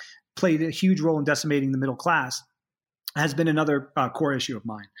 including played a huge role in decimating the middle class, has been another core issue of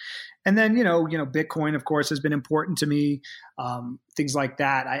mine. And then, Bitcoin, of course, has been important to me, things like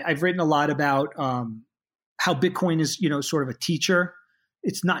that. I've written a lot about how Bitcoin is, sort of a teacher.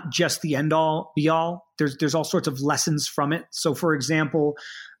 It's not just the end all be all. There's all sorts of lessons from it. So, for example,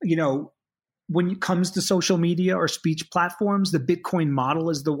 when it comes to social media or speech platforms, the Bitcoin model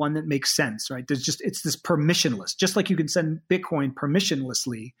is the one that makes sense, right? It's this permissionless, just like you can send Bitcoin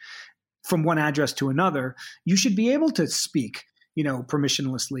permissionlessly from one address to another. You should be able to speak,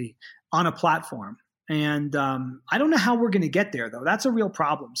 permissionlessly on a platform. And I don't know how we're going to get there, though. That's a real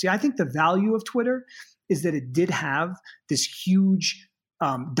problem. See, I think the value of Twitter is that it did have this huge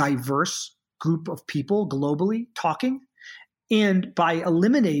diverse group of people globally talking. And by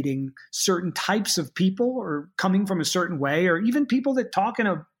eliminating certain types of people or coming from a certain way, or even people that talk in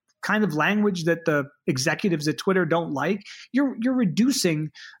a kind of language that the executives at Twitter don't like, you're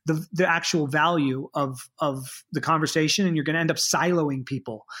reducing the actual value of the conversation, and you're going to end up siloing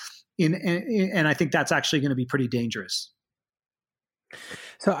people. And I think that's actually going to be pretty dangerous.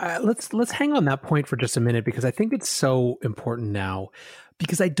 So let's hang on that point for just a minute, because I think it's so important now.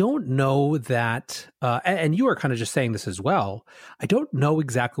 Because I don't know that, and you are kind of just saying this as well, I don't know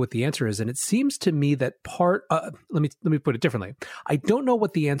exactly what the answer is. And it seems to me that let me put it differently. I don't know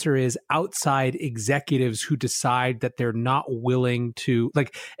what the answer is outside executives who decide that they're not willing to,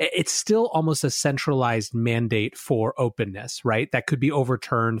 it's still almost a centralized mandate for openness, right? That could be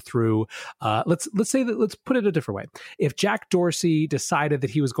overturned through, let's put it a different way. If Jack Dorsey decided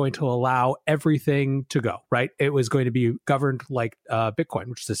that he was going to allow everything to go, right? It was going to be governed like Bitcoin,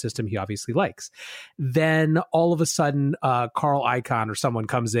 which is a system he obviously likes. Then all of a sudden, Carl Icahn or someone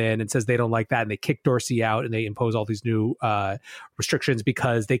comes in and says they don't like that, and they kick Dorsey out, and they impose all these new restrictions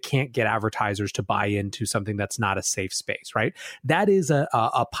because they can't get advertisers to buy into something that's not a safe space, right? That is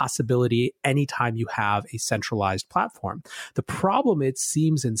a possibility anytime you have a centralized platform. The problem, it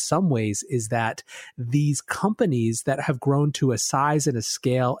seems in some ways, is that these companies that have grown to a size and a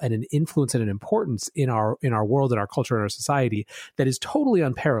scale and an influence and an importance in our world, in our culture, in our society, that is totally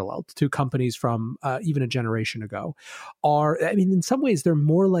unparalleled to companies from even a generation ago, in some ways, they're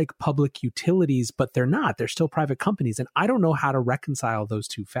more like public utilities, but they're not. They're still private companies. And I don't know how to reconcile those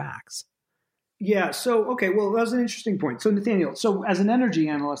two facts. Yeah. So, okay. Well, that was an interesting point. So, Nathaniel, as an energy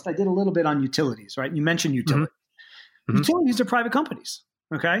analyst, I did a little bit on utilities, right? You mentioned utilities. Mm-hmm. Utilities are private companies.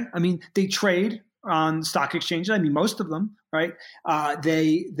 Okay. They trade on stock exchanges. Most of them, right?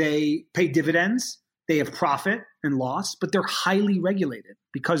 They pay dividends. They have profit and loss, but they're highly regulated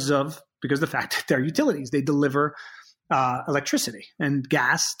because of the fact that they're utilities. They deliver electricity and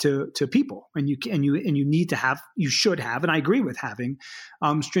gas to people, and you should have, and I agree with having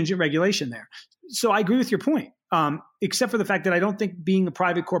stringent regulation there. So I agree with your point, except for the fact that I don't think being a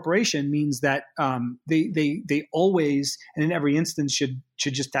private corporation means that they always and in every instance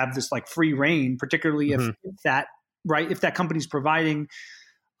should just have this free reign, particularly if that company's providing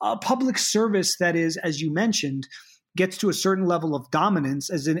a public service that is, as you mentioned, gets to a certain level of dominance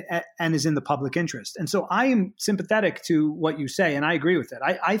and is in the public interest. And so I am sympathetic to what you say, and I agree with it.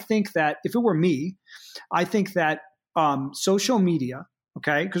 I think that if it were me, I think that social media,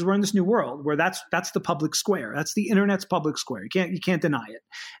 okay, because we're in this new world where that's the public square. That's the internet's public square. You can't deny it.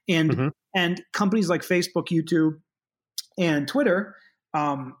 And companies like Facebook, YouTube, and Twitter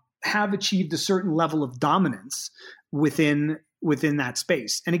have achieved a certain level of dominance within that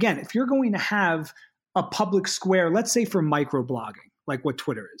space. And again, if you're going to have a public square, let's say for microblogging, like what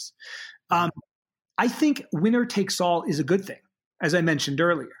Twitter is, I think winner takes all is a good thing, as I mentioned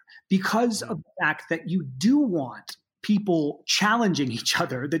earlier, because of the fact that you do want people challenging each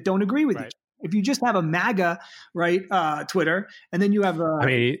other that don't agree with each other. If you just have a MAGA, right, Twitter, and then you have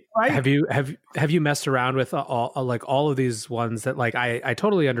right? have you messed around with all of these ones that like I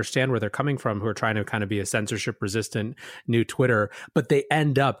totally understand where they're coming from, who are trying to kind of be a censorship resistant new Twitter, but they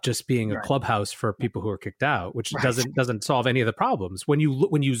end up just being a clubhouse for people who are kicked out, which doesn't solve any of the problems when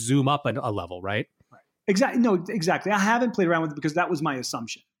you zoom up a level, right? Exactly. No, exactly. I haven't played around with it because that was my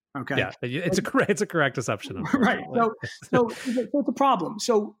assumption. Okay. Yeah, it's a correct assumption. Right. So it's a problem.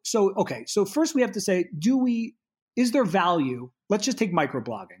 So okay. So first we have to say, is there value? Let's just take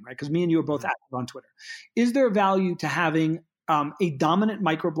microblogging, right? Because me and you are both active on Twitter. Is there value to having a dominant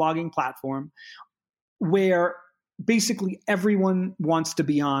microblogging platform where basically everyone wants to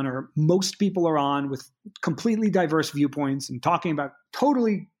be on, or most people are on, with completely diverse viewpoints and talking about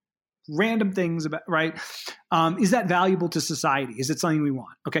totally random things about, right? Is that valuable to society? Is it something we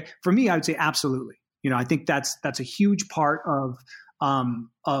want? Okay. For me, I would say absolutely. I think that's a huge part of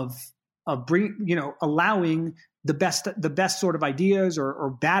allowing the best sort of ideas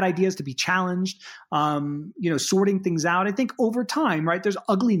or bad ideas to be challenged, sorting things out. I think over time, right, there's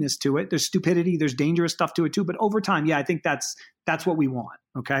ugliness to it. There's stupidity, there's dangerous stuff to it too. But over time, yeah, I think that's what we want.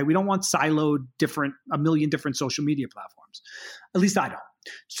 Okay. We don't want siloed a million different social media platforms. At least I don't.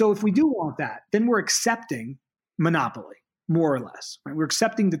 So if we do want that, then we're accepting monopoly, more or less. Right? We're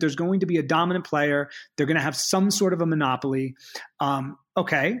accepting that there's going to be a dominant player. They're going to have some sort of a monopoly.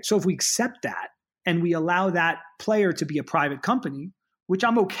 Okay, so if we accept that and we allow that player to be a private company, which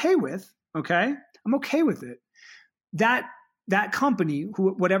I'm okay with, okay? I'm okay with it. That company,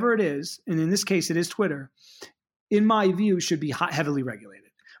 whatever it is, and in this case it is Twitter, in my view, should be heavily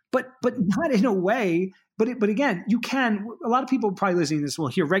regulated. But not in a way. But again, a lot of people probably listening to this will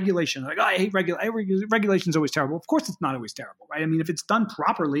hear regulation. Like, I hate regulation. Regulation's always terrible. Of course, it's not always terrible, right? I mean, if it's done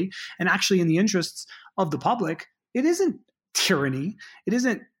properly and actually in the interests of the public, it isn't tyranny. It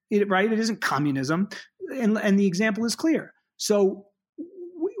isn't communism. And the example is clear. So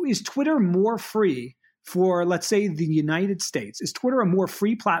is Twitter more free for, let's say, the United States? Is Twitter a more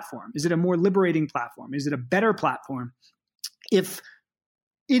free platform? Is it a more liberating platform? Is it a better platform if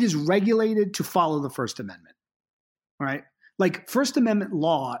it is regulated to follow the First Amendment, right? Like First Amendment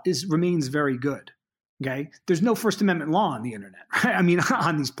law remains very good. Okay, there's no First Amendment law on the internet, right? I mean,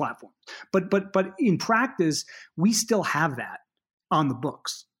 on these platforms, but in practice, we still have that on the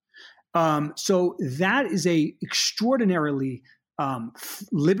books. So that is a extraordinarily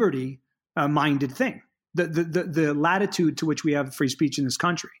liberty-minded thing. The latitude to which we have free speech in this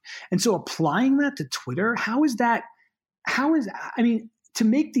country, and so applying that to Twitter, to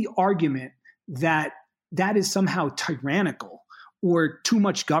make the argument that is somehow tyrannical or too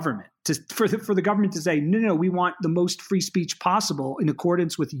much government, for the government to say, no, we want the most free speech possible in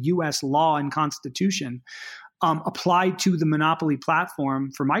accordance with U.S. law and Constitution, applied to the monopoly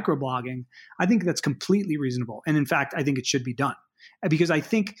platform for microblogging, I think that's completely reasonable. And in fact, I think it should be done. Because I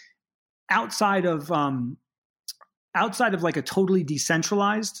think outside of like a totally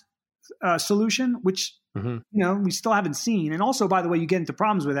decentralized solution, which we still haven't seen. And also, by the way, you get into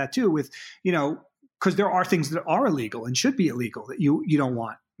problems with that too, with, because there are things that are illegal and should be illegal that you don't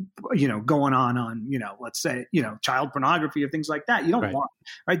want, going on, let's say, child pornography or things like that. You don't want,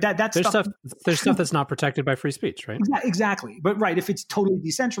 right? There's stuff that's not protected by free speech, right? Exactly. But right, if it's totally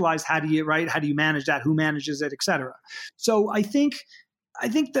decentralized, how do you manage that? Who manages it, et cetera? So I think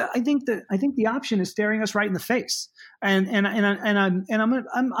the option is staring us right in the face, and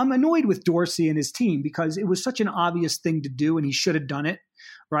I'm annoyed with Dorsey and his team because it was such an obvious thing to do, and he should have done it,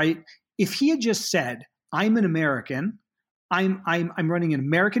 right? If he had just said, "I'm an American, I'm running an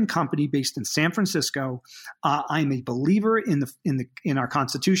American company based in San Francisco. I'm a believer in our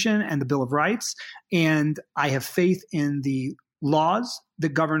Constitution and the Bill of Rights, and I have faith in the laws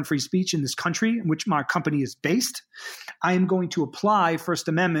that govern free speech in this country in which my company is based. I am going to apply First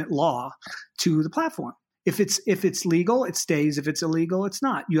Amendment law to the platform." If it's legal, it stays. If it's illegal, it's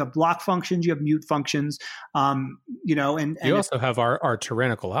not. You have block functions, you have mute functions, and you also have our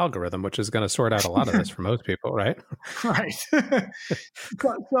tyrannical algorithm, which is going to sort out a lot of this for most people, right? Right.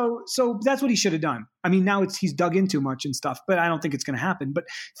 so that's what he should have done. I mean, now he's dug in too much and stuff, but I don't think it's going to happen. But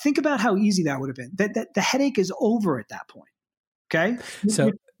think about how easy that would have been. That the headache is over at that point. Okay.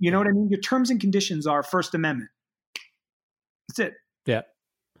 So you know what I mean? Your terms and conditions are First Amendment. That's it. Yeah.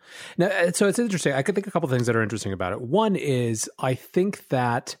 Now, so it's interesting. I could think a couple of things that are interesting about it. One is I think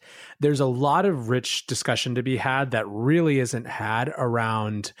that there's a lot of rich discussion to be had that really isn't had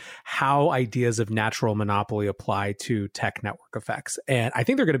around how ideas of natural monopoly apply to tech network effects. And I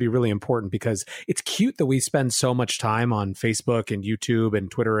think they're going to be really important because it's cute that we spend so much time on Facebook and YouTube and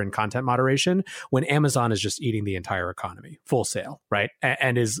Twitter and content moderation when Amazon is just eating the entire economy full sail, right?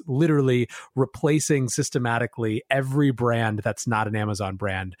 And is literally replacing systematically every brand that's not an Amazon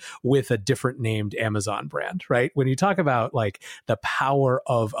brand with a different named Amazon brand, right? When you talk about like the power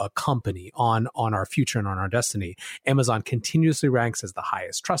of a company on our future and on our destiny, Amazon continuously ranks as the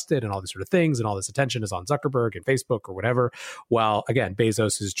highest trusted and all these sort of things, and all this attention is on Zuckerberg and Facebook or whatever. While again,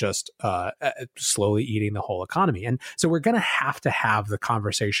 Bezos is just slowly eating the whole economy. And so we're going to have the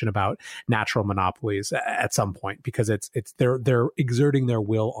conversation about natural monopolies at some point because they're exerting their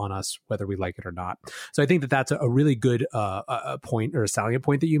will on us whether we like it or not. So I think that that's a really good point or a salient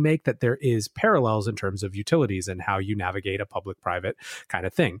point that you make, that there is parallels in terms of utilities and how you navigate a public-private kind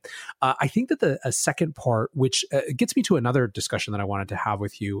of thing. I think that a second part, which gets me to another discussion that I wanted to have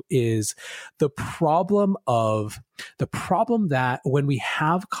with you, is the problem that when we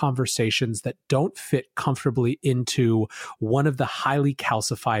have conversations that don't fit comfortably into one of the highly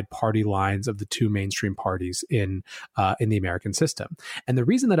calcified party lines of the two mainstream parties in the American system. And the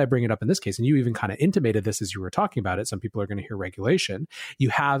reason that I bring it up in this case, and you even kind of intimated this as you were talking about it, some people are going to hear regulation. You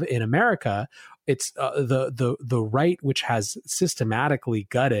have in America, it's the right, which has systematically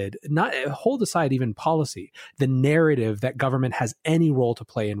gutted, not hold aside even policy, the narrative that government has any role to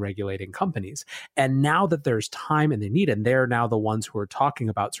play in regulating companies. And now that there's time and they need it, and they're now the ones who are talking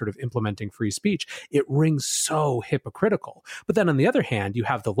about sort of implementing free speech, it rings so hypocritical. But then on the other hand, you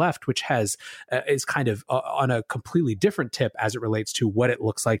have the left, which is kind of on a completely different tip as it relates to what it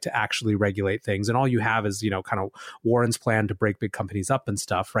looks like to actually regulate things. And all you have is, kind of Warren's plan to break big companies up and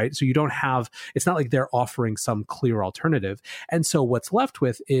stuff, right? So you don't have, it's not like they're offering some clear alternative. And so what's left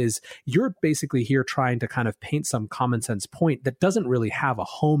with is you're basically here trying to kind of paint some common sense point that doesn't really have a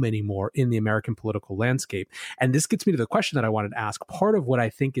home anymore in the American political landscape. And this gets me to the question that I wanted to ask. Part of what I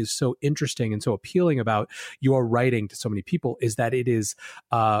think is so interesting and so appealing about your writing to so many people is that it is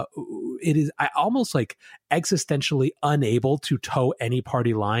almost like existentially unable to toe any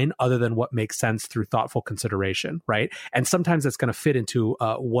party line other than what makes sense through thoughtful consideration, right? And sometimes that's going to fit into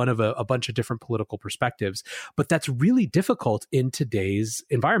one of a bunch of different political perspectives, but that's really difficult in today's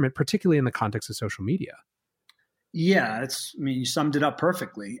environment, particularly in the context of social media. Yeah, you summed it up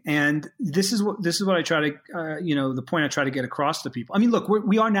perfectly. And this is what I try to, the point I try to get across to people. I mean, look,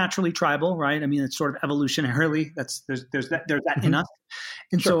 we are naturally tribal, right? I mean, it's sort of evolutionarily, there's that in us.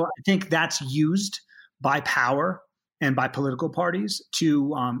 And Sure. so I think that's used by power and by political parties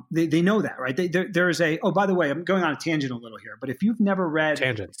to, they know that, right? There is by the way, I'm going on a tangent a little here, but if you've never read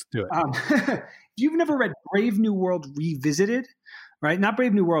Tangents, do it. if you've never read Brave New World Revisited, right? Not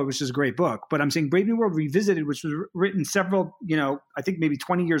Brave New World, which is a great book, but I'm saying Brave New World Revisited, which was written several, I think maybe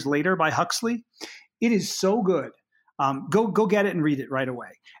 20 years later by Huxley. It is so good. Go get it and read it right away.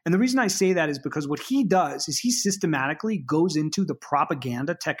 And the reason I say that is because what he does is he systematically goes into the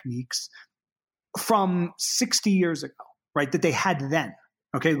propaganda techniques from 60 years ago, right? That they had then.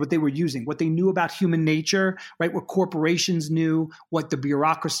 Okay, what they were using, what they knew about human nature, right? What corporations knew, what the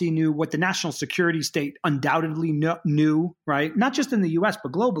bureaucracy knew, what the national security state undoubtedly knew, right? Not just in the US,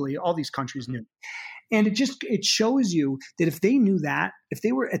 but globally, all these countries knew. And it shows you that if they knew that, if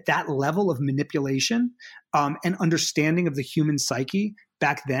they were at that level of manipulation and understanding of the human psyche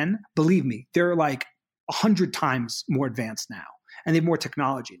back then, believe me, they're like 100 times more advanced now, and they have more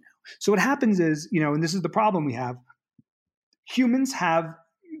technology now. So what happens is, and this is the problem we have, humans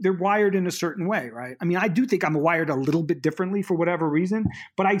they're wired in a certain way, right? I mean, I do think I'm wired a little bit differently for whatever reason,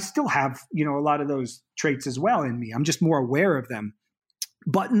 but I still have, a lot of those traits as well in me. I'm just more aware of them.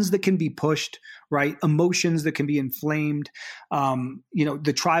 Buttons that can be pushed, right? Emotions that can be inflamed.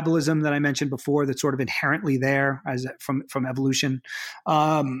 The tribalism that I mentioned before that's sort of inherently there as from evolution.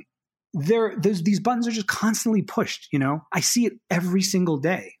 These buttons are just constantly pushed. I see it every single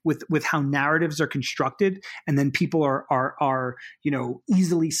day with how narratives are constructed, and then people are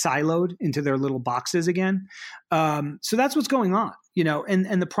easily siloed into their little boxes again. So that's what's going on.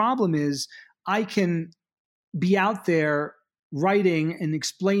 And the problem is, I can be out there writing and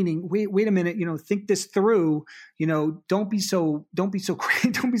explaining, wait a minute, think this through, don't be so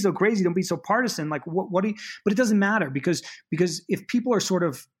crazy, don't be so partisan. Like what do you, but it doesn't matter because if people are sort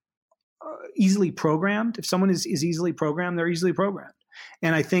of easily programmed, if someone is easily programmed, they're easily programmed.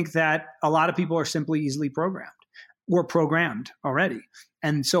 And I think that a lot of people are simply easily programmed or programmed already.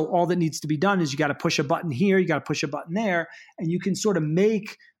 And so all that needs to be done is you got to push a button here, you got to push a button there, and you can sort of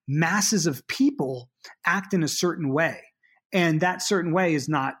make masses of people act in a certain way. And that certain way is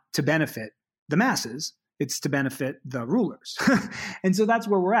not to benefit the masses, it's to benefit the rulers. And so that's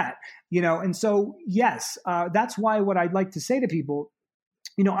where we're at, and so, yes, that's why what I'd like to say to people,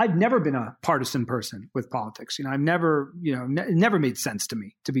 I've never been a partisan person with politics. I've never, it never made sense to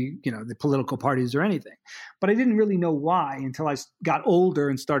me to be, the political parties or anything. But I didn't really know why until I got older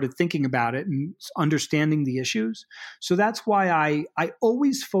and started thinking about it and understanding the issues. So that's why I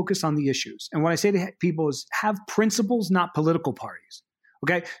always focus on the issues. And what I say to people is have principles, not political parties.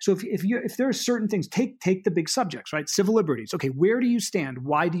 Okay. So if there are certain things, take the big subjects, right? Civil liberties. Okay. Where do you stand?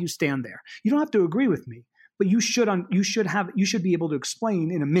 Why do you stand there? You don't have to agree with me. But you should be able to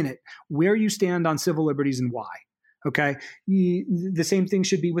explain in a minute where you stand on civil liberties and why. Okay, the same thing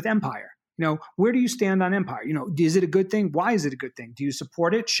should be with empire. Where do you stand on empire? Is it a good thing? Why is it a good thing? Do you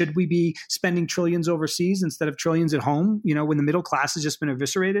support it? Should we be spending trillions overseas instead of trillions at home? When the middle class has just been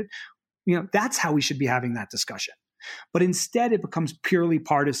eviscerated. That's how we should be having that discussion. But instead, it becomes purely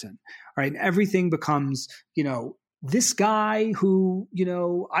partisan. Right, and everything becomes this guy who,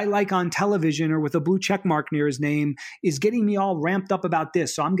 I like on television or with a blue check mark near his name is getting me all ramped up about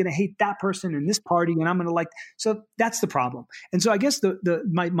this. So I'm going to hate that person in this party and I'm going to like, so that's the problem. And so I guess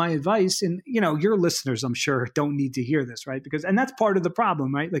my advice, and, your listeners, I'm sure, don't need to hear this, right? And that's part of the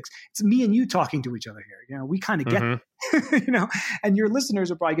problem, right? Like it's me and you talking to each other here. We kind of get it, and your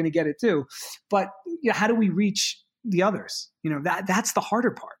listeners are probably going to get it too. But how do we reach the others? That's the harder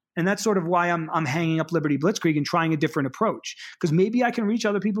part. And that's sort of why I'm hanging up Liberty Blitzkrieg and trying a different approach, because maybe I can reach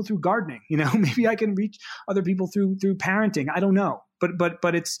other people through gardening, maybe I can reach other people through parenting. I don't know,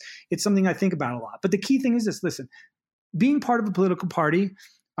 but it's something I think about a lot. But the key thing is this: listen, being part of a political party,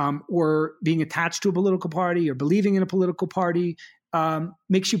 or being attached to a political party, or believing in a political party,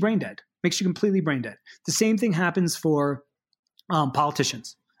 makes you brain dead, makes you completely brain dead. The same thing happens for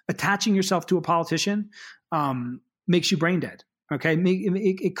politicians. Attaching yourself to a politician makes you brain dead. Okay,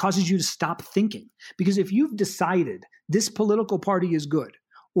 it causes you to stop thinking, because if you've decided this political party is good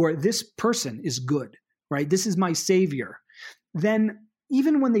or this person is good, right? This is my savior. Then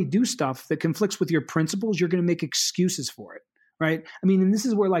even when they do stuff that conflicts with your principles, you're going to make excuses for it, right? I mean, and this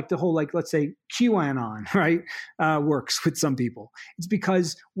is where like the whole, like, let's say QAnon, right, works with some people. It's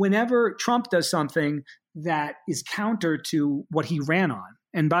because whenever Trump does something that is counter to what he ran on,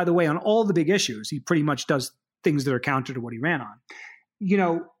 and by the way, on all the big issues, he pretty much does things that are counter to what he ran on.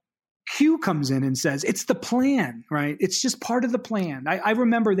 Q comes in and says, it's the plan, right? It's just part of the plan. I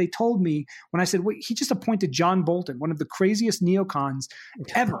remember they told me when I said, wait, he just appointed John Bolton, one of the craziest neocons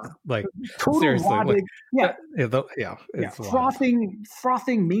ever. Like, total seriously.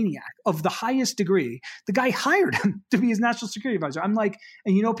 Frothing maniac of the highest degree. The guy hired him to be his national security advisor. I'm like,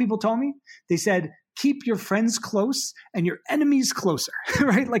 and people told me? They said, keep your friends close and your enemies closer,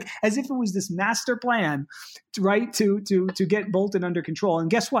 right? Like as if it was this master plan, right? To get Bolton under control. And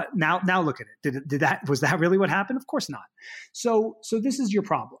guess what? Now look at it. Was that really what happened? Of course not. So this is your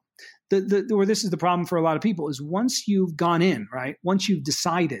problem. This is the problem for a lot of people is once you've gone in, right? Once you've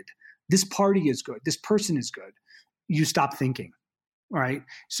decided this party is good, this person is good, you stop thinking. Right.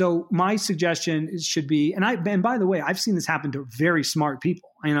 So my suggestion should be, and by the way, I've seen this happen to very smart people.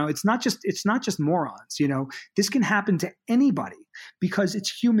 It's not just morons. This can happen to anybody because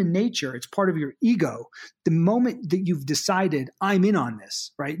it's human nature. It's part of your ego. The moment that you've decided I'm in on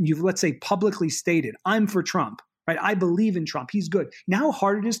this, right? And you've, let's say, publicly stated I'm for Trump, right? I believe in Trump. He's good. You know how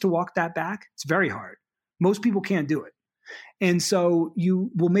hard it is to walk that back? It's very hard. Most people can't do it. And so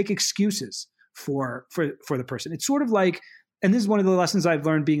you will make excuses for the person. It's sort of like, and this is one of the lessons I've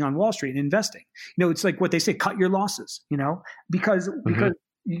learned being on Wall Street and investing. It's like what they say, cut your losses, because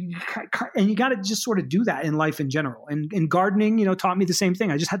you got to just sort of do that in life in general. And in gardening, taught me the same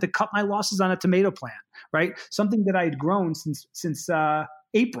thing. I just had to cut my losses on a tomato plant, right? Something that I had grown since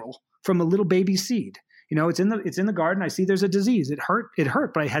April from a little baby seed. It's in the garden. I see there's a disease. It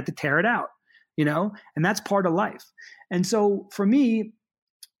hurt, but I had to tear it out, and that's part of life. And so for me,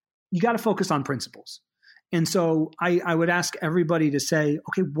 you got to focus on principles. And so I would ask everybody to say,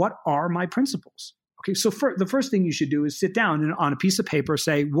 okay, what are my principles? Okay, so the first thing you should do is sit down and on a piece of paper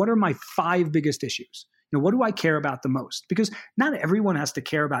say, what are my 5 biggest issues? What do I care about the most? Because not everyone has to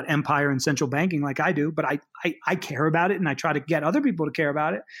care about empire and central banking like I do, but I care about it, and I try to get other people to care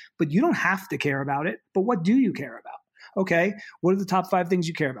about it. But you don't have to care about it. But what do you care about? Okay, what are the top 5 things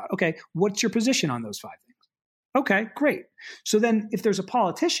you care about? Okay, what's your position on those 5 things? Okay, great. So then if there's a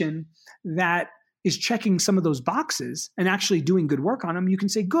politician that is checking some of those boxes and actually doing good work on them, you can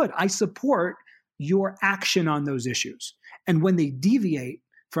say, good, I support your action on those issues. And when they deviate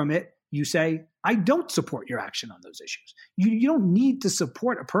from it, you say, I don't support your action on those issues. You don't need to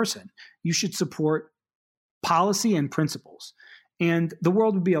support a person. You should support policy and principles. And the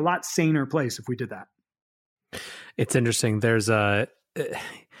world would be a lot saner place if we did that. It's interesting. There's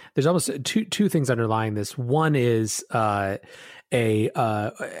almost two things underlying this. One is a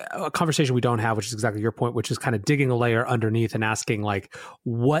conversation we don't have, which is exactly your point, which is kind of digging a layer underneath and asking, like,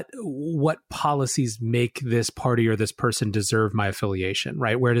 what policies make this party or this person deserve my affiliation,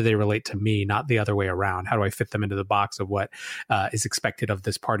 right? Where do they relate to me, not the other way around? How do I fit them into the box of what is expected of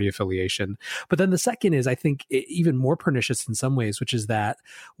this party affiliation? But then the second is, I think, even more pernicious in some ways, which is that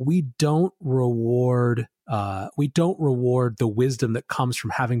we don't reward the wisdom that comes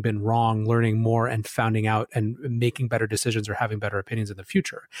from having been wrong, learning more and finding out and making better decisions or having better opinions in the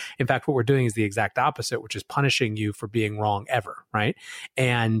future. In fact, what we're doing is the exact opposite, which is punishing you for being wrong ever, right?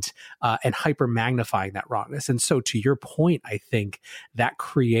 And hyper magnifying that wrongness. And so, to your point, I think that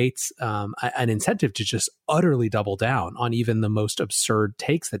creates an incentive to just utterly double down on even the most absurd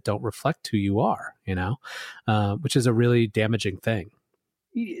takes that don't reflect who you are, which is a really damaging thing.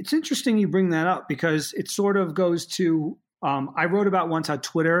 It's interesting you bring that up, because it sort of goes to, I wrote about once how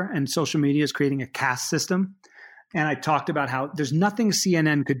Twitter and social media is creating a caste system. And I talked about how there's nothing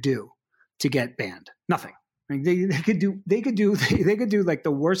CNN could do to get banned. Nothing. I mean, they could do like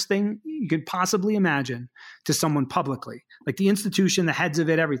the worst thing you could possibly imagine to someone publicly, like the institution, the heads of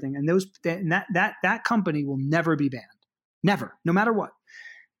it, everything. And that company will never be banned. Never, no matter what.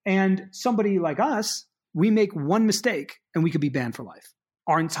 And somebody like us, we make one mistake and we could be banned for life.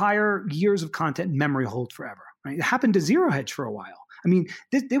 Our entire years of content memory hold forever. Right? It happened to Zero Hedge for a while. I mean,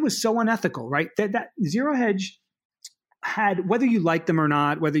 it was so unethical, right? That Zero Hedge had, whether you like them or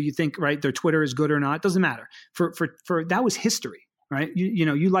not, whether you think, right, their Twitter is good or not, doesn't matter. For that was history, right?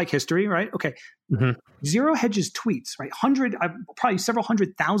 You like history, right? Okay. Mm-hmm. Zero Hedge's tweets, right? Probably several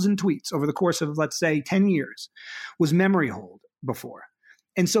 100,000 tweets over the course of, let's say, 10 years was memory hold before.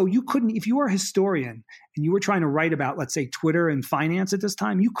 And so you couldn't, if you were a historian and you were trying to write about, let's say, Twitter and finance at this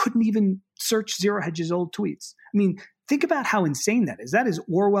time, you couldn't even search Zero Hedge's old tweets. I mean, think about how insane that is. That is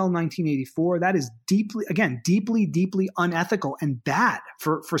Orwell 1984. That is deeply, deeply unethical and bad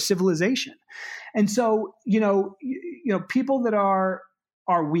for civilization. And so, people that are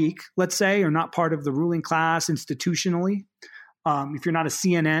weak, let's say, are not part of the ruling class institutionally. If you're not a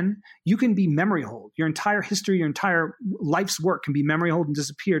CNN, you can be memory hold. Your entire history, your entire life's work can be memory hold and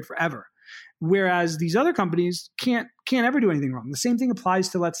disappeared forever. Whereas these other companies can't ever do anything wrong. The same thing applies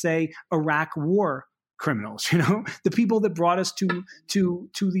to, let's say, Iraq war criminals. The people that brought us to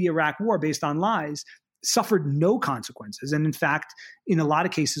the Iraq war based on lies suffered no consequences, and in fact, in a lot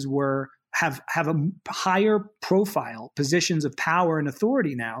of cases, have a higher profile positions of power and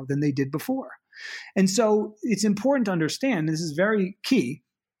authority now than they did before. And so it's important to understand, this is very key,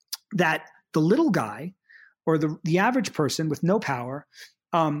 that the little guy or the average person with no power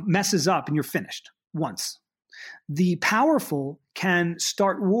messes up and you're finished once. The powerful can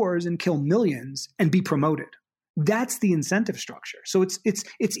start wars and kill millions and be promoted. That's the incentive structure. So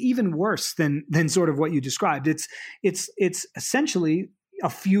it's even worse than sort of what you described. It's essentially a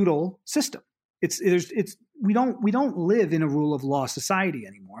feudal system. We don't live in a rule of law society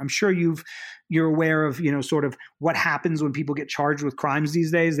anymore. I'm sure you're aware of, sort of what happens when people get charged with crimes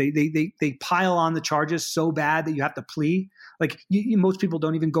these days. They pile on the charges so bad that you have to plea. Like most people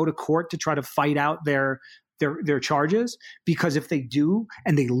don't even go to court to try to fight out their charges, because if they do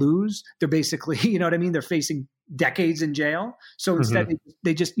and they lose, they're basically, they're facing decades in jail. So instead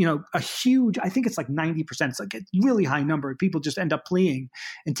they just, a huge, I think it's like 90%, it's like a really high number of people just end up pleading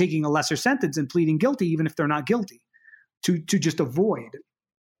and taking a lesser sentence and pleading guilty, even if they're not guilty, to just avoid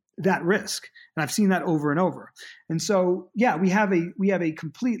that risk. And I've seen that over and over. And so, yeah, we have a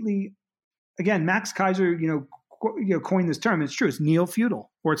completely, again, Max Kaiser, coined this term. It's true. It's neo-feudal,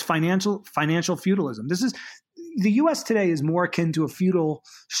 or it's financial feudalism. The U.S. today is more akin to a feudal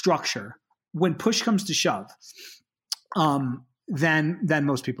structure when push comes to shove, than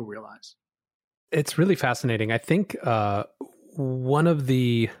most people realize. It's really fascinating. I think one of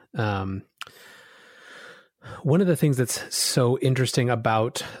the One of the things that's so interesting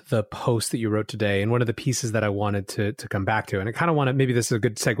about the post that you wrote today, and one of the pieces that I wanted to come back to, and I kind of want to, maybe this is a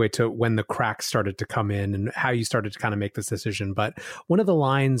good segue to when the cracks started to come in and how you started to kind of make this decision. But one of the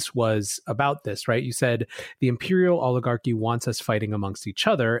lines was about this, right? You said, the imperial oligarchy wants us fighting amongst each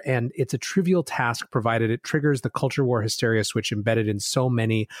other, and it's a trivial task provided it triggers the culture war hysteria switch embedded in so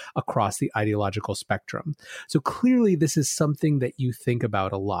many across the ideological spectrum. So clearly this is something that you think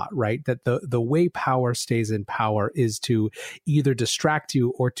about a lot, right? That the way power stays in power is to either distract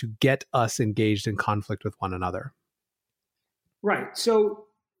you or to get us engaged in conflict with one another. Right. So,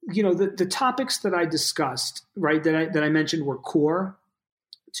 the topics that I discussed, right, that I mentioned were core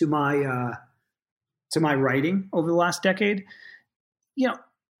to my writing over the last decade.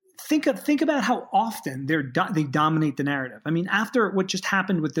 Think about how often they dominate the narrative. I mean, after what just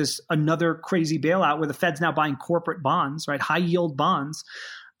happened with this another crazy bailout where the Fed's now buying corporate bonds, right, high yield bonds.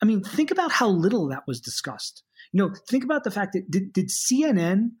 I mean, think about how little that was discussed. Think about the fact that did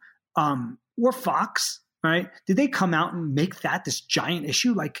CNN or Fox, right, did they come out and make that this giant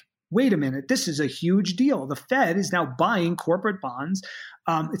issue? Like, wait a minute, this is a huge deal. The Fed is now buying corporate bonds.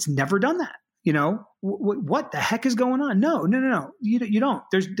 It's never done that. What the heck is going on? No. You don't.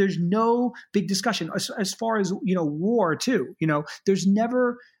 There's no big discussion as far as, war too. There's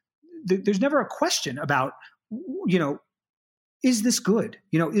never a question about, is this good?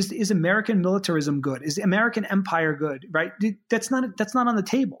 Is American militarism good? Is the American empire good? Right? That's not on the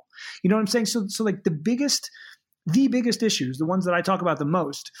table. You know what I'm saying? So like the biggest issues, the ones that I talk about the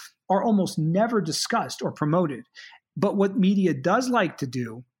most, are almost never discussed or promoted. But what media does like to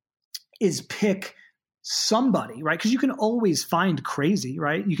do is pick somebody, right? Because you can always find crazy,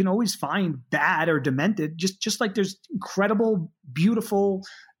 right? You can always find bad or demented, just like there's incredible, beautiful,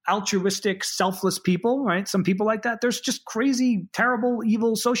 altruistic, selfless people, right? Some people like that. There's just crazy, terrible,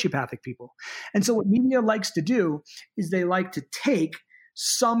 evil, sociopathic people. And so what media likes to do is they like to take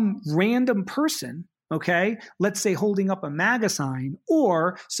some random person, okay, let's say holding up a MAGA sign,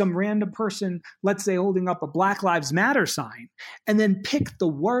 or some random person, let's say holding up a Black Lives Matter sign, and then pick the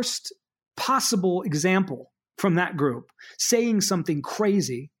worst possible example from that group, saying something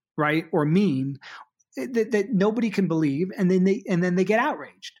crazy, right, or mean, that nobody can believe, and then they get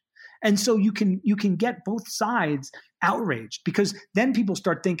outraged. And so you can get both sides outraged, because then people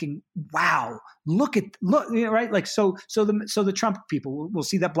start thinking, wow, look, right? Like, so the Trump people will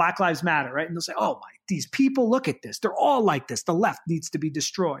see that Black Lives Matter, right? And they'll say, oh my, these people, look at this. They're all like this. The left needs to be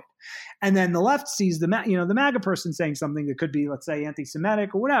destroyed. And then the left sees the MAGA person saying something that could be, let's say,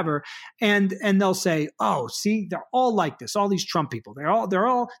 anti-Semitic or whatever. And they'll say, oh, see, they're all like this. All these Trump people, they're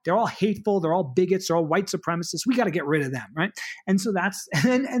all hateful. They're all bigots. They're all white supremacists. We got to get rid of them. Right. And so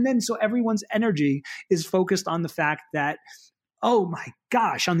so everyone's energy is focused on the fact that, oh my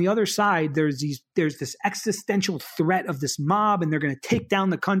gosh, on the other side, there's this existential threat of this mob, and they're going to take down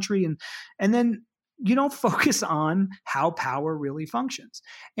the country. And then you don't focus on how power really functions.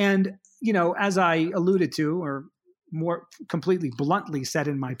 And, as I alluded to, or more completely bluntly said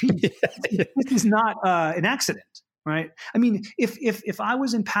in my piece, this is not an accident, right? I mean, if I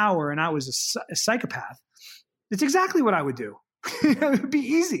was in power and I was a psychopath, it's exactly what I would do. It would be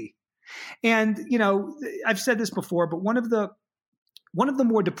easy. And, I've said this before, but one of the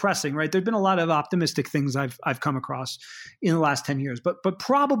more depressing, right? There've been a lot of optimistic things I've come across in the last 10 years, but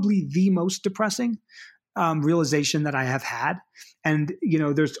probably the most depressing realization that I have had, and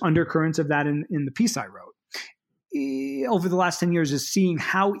there's undercurrents of that in the piece I wrote over the last 10 years, is seeing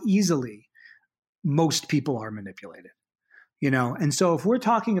how easily most people are manipulated. And so if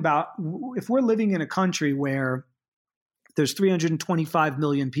we're living in a country where there's 325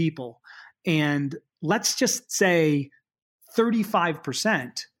 million people, and let's just say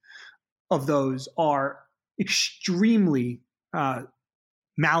 35% of those are extremely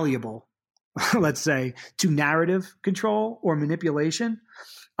malleable, let's say, to narrative control or manipulation.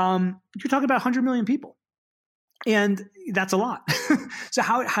 You're talking about 100 million people. And that's a lot. So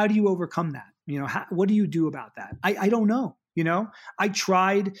how do you overcome that? What do you do about that? I don't know. I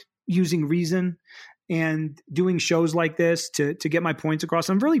tried using reason and doing shows like this to get my points across.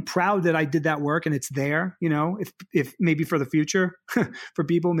 I'm really proud that I did that work, and it's there, if maybe for the future for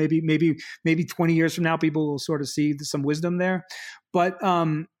people, maybe 20 years from now, people will sort of see some wisdom there. But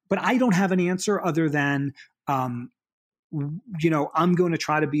I don't have an answer other than, I'm going to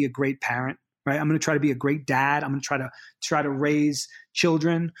try to be a great parent, right? I'm going to try to be a great dad. I'm going to try to raise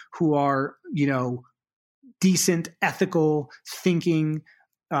children who are, decent, ethical, thinking,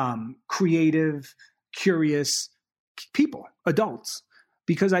 creative, curious people, adults,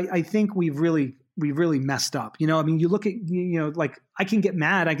 because I think we've really really messed up. You know, I mean, you look at, like I can get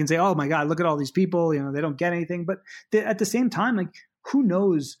mad. I can say, oh my God, look at all these people, they don't get anything. But at the same time, like, who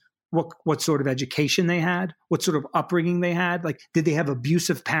knows what sort of education they had, what sort of upbringing they had. Like, did they have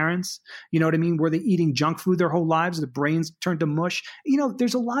abusive parents? You know what I mean? Were they eating junk food their whole lives? The brains turned to mush.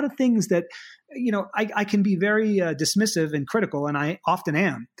 There's a lot of things that, I can be very dismissive and critical, and I often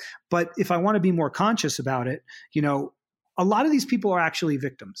am. But if I want to be more conscious about it, a lot of these people are actually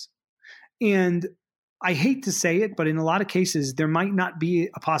victims. And I hate to say it, but in a lot of cases, there might not be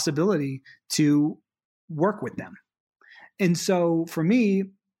a possibility to work with them. And so for me,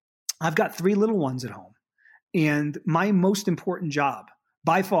 I've got 3 little ones at home. And my most important job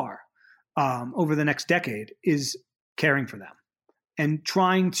by far over the next decade is caring for them and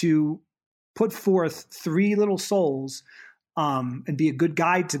trying to put forth 3 little souls and be a good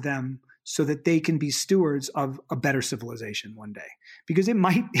guide to them so that they can be stewards of a better civilization one day. Because it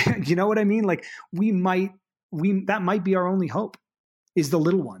might, you know what I mean? Like that might be our only hope, is the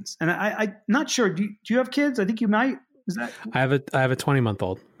little ones. And I'm not sure. Do you have kids? I think you might. Is that? I have a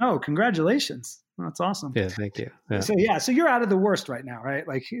 20-month-old. Oh, congratulations. That's awesome. Yeah, thank you. Yeah. So you're out of the worst right now, right?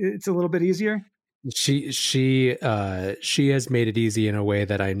 Like, it's a little bit easier. She has made it easy in a way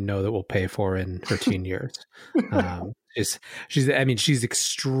that I know that we'll pay for in her teen years. She's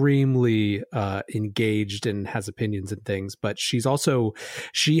extremely engaged and has opinions and things, but she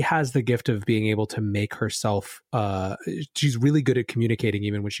has the gift of being able to make herself, she's really good at communicating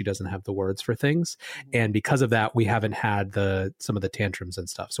even when she doesn't have the words for things. And because of that, we haven't had some of the tantrums and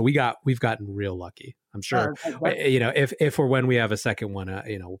stuff. So we've gotten real lucky. I'm sure, if or when we have a second one,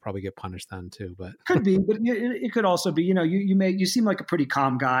 we'll probably get punished then too. But could be, but it could also be. You seem like a pretty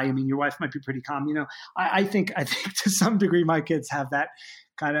calm guy. I mean, your wife might be pretty calm. I think to some degree, my kids have that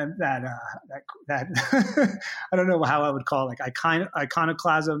kind of that I don't know how I would call it, like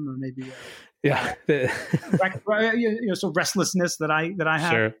iconoclasm, or maybe so restlessness that I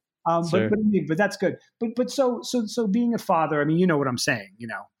have. Sure. But that's good. But so being a father, I mean, you know what I'm saying,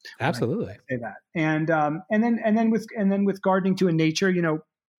 Absolutely. Say that. And then with gardening too, in nature,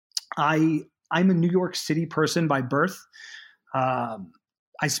 I'm a New York City person by birth.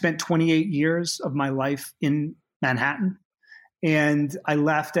 I spent 28 years of my life in Manhattan, and I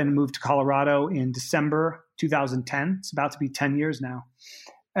left and moved to Colorado in December 2010. It's about to be 10 years now.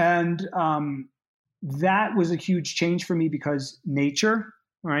 And that was a huge change for me because nature,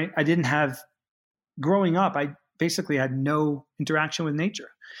 right? Growing up, I basically had no interaction with nature.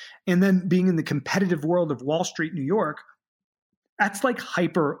 And then being in the competitive world of Wall Street, New York, that's like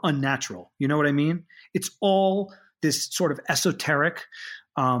hyper unnatural. You know what I mean? It's all this sort of esoteric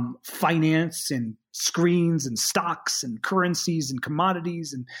finance and screens and stocks and currencies and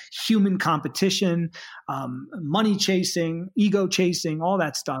commodities and human competition, money chasing, ego chasing, all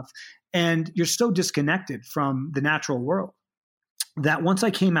that stuff. And you're so disconnected from the natural world that once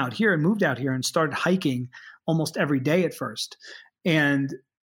I came out here and moved out here and started hiking almost every day at first and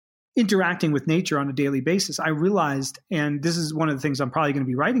interacting with nature on a daily basis, I realized, and this is one of the things I'm probably going to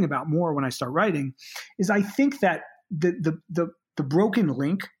be writing about more when I start writing, is I think that the broken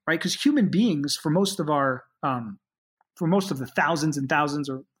link, right? Because human beings, for most of the thousands and thousands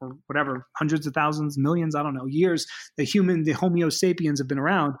or whatever, hundreds of thousands, millions, I don't know, years, the Homo sapiens have been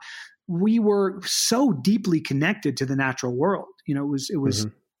around, we were so deeply connected to the natural world. It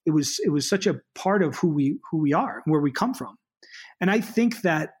was such a part of who we are, where we come from. And I think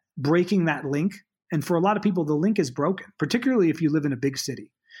that breaking that link, and for a lot of people, the link is broken, particularly if you live in a big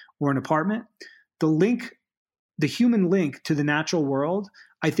city or an apartment. The human link to the natural world,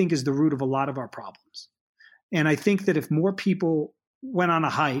 I think, is the root of a lot of our problems. And I think that if more people went on a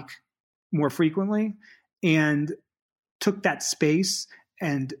hike more frequently and took that space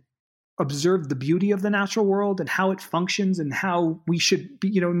and observed the beauty of the natural world and how it functions and how we should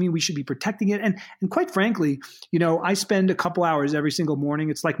be, we should be protecting it. And quite frankly, I spend a couple hours every single morning.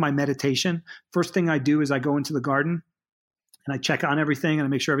 It's like my meditation. First thing I do is I go into the garden and I check on everything and I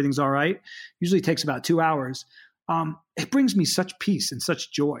make sure everything's all right. Usually takes about 2 hours. It brings me such peace and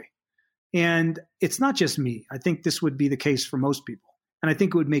such joy. And it's not just me. I think this would be the case for most people. And I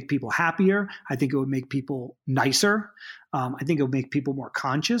think it would make people happier. I think it would make people nicer. I think it would make people more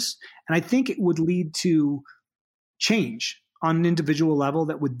conscious. And I think it would lead to change on an individual level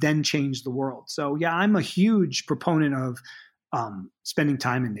that would then change the world. So yeah, I'm a huge proponent of spending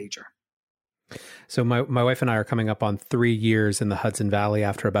time in nature. So my wife and I are coming up on 3 years in the Hudson Valley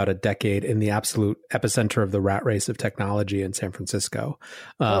after about a decade in the absolute epicenter of the rat race of technology in San Francisco.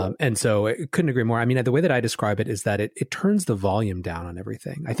 And so I couldn't agree more. I mean, the way that I describe it is that it turns the volume down on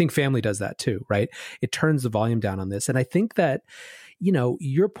everything. I think family does that too, right? It turns the volume down on this. And I think that,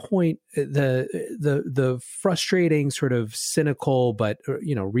 your point, the frustrating sort of cynical, but,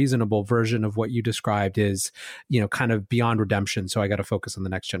 reasonable version of what you described is, kind of beyond redemption. So I got to focus on the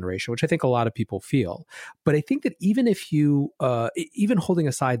next generation, which I think a lot of people feel. But I think that even if you, even holding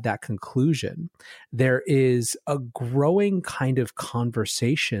aside that conclusion, there is a growing kind of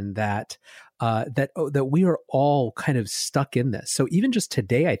conversation that we are all kind of stuck in this. So even just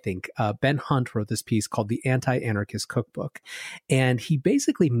today, I think Ben Hunt wrote this piece called The Anti-Anarchist Cookbook, and he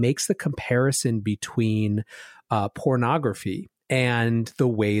basically makes the comparison between pornography and the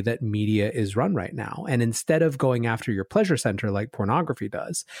way that media is run right now. And instead of going after your pleasure center like pornography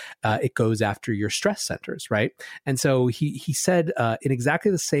does, it goes after your stress centers, right? And so he said in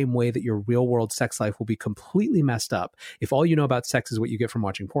exactly the same way that your real world sex life will be completely messed up if all you know about sex is what you get from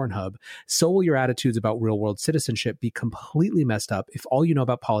watching Pornhub, so will your attitudes about real world citizenship be completely messed up if all you know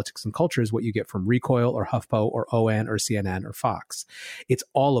about politics and culture is what you get from Recoil or HuffPo or OAN or CNN or Fox. It's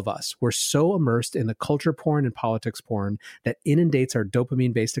all of us. We're so immersed in the culture porn and politics porn that inundates our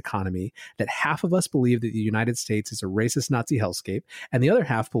dopamine-based economy that half of us believe that the United States is a racist Nazi hellscape, and the other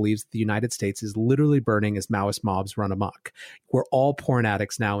half believes that the United States is literally burning as Maoist mobs run amok. We're all porn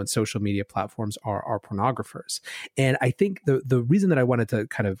addicts now, and social media platforms are pornographers. And I think the reason that I wanted to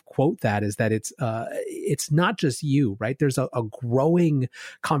kind of quote that is that it's not just you, right? There's a growing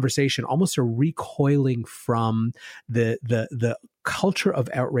conversation, almost a recoiling from the culture of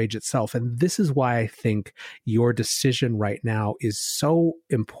outrage itself. And this is why I think your decision right now is so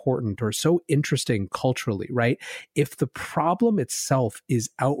important or so interesting culturally, right? If the problem itself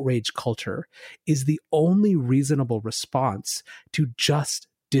is outrage culture, is the only reasonable response to just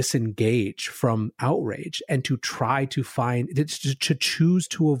disengage from outrage and to try to to choose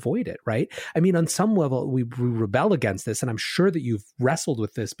to avoid it, right? I mean, on some level, we rebel against this, and I'm sure that you've wrestled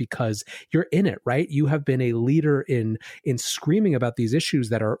with this because you're in it, right? You have been a leader in screaming about these issues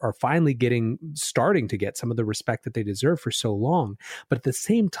that are finally starting to get some of the respect that they deserve for so long. But at the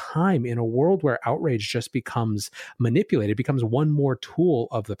same time, in a world where outrage just becomes manipulated, becomes one more tool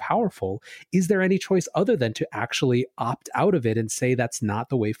of the powerful, is there any choice other than to actually opt out of it and say that's not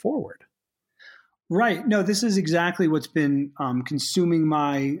the way forward? Right. No, this is exactly what's been consuming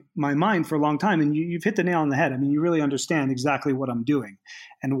my mind for a long time. And you've hit the nail on the head. I mean, you really understand exactly what I'm doing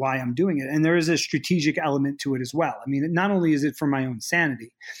and why I'm doing it. And there is a strategic element to it as well. I mean, not only is it for my own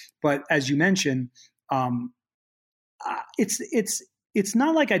sanity, but as you mentioned, it's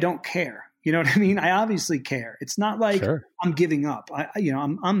not like I don't care. You know what I mean? I obviously care. It's not like Sure. I'm giving up.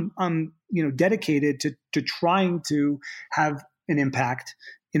 I'm dedicated to trying to have an impact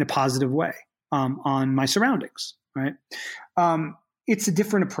in a positive way on my surroundings, right? It's a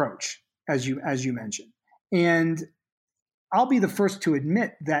different approach, as you mentioned, and I'll be the first to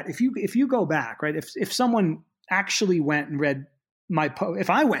admit that if you go back, right, if someone actually went and read if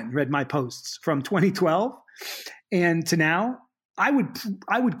I went and read my posts from 2012 and to now, I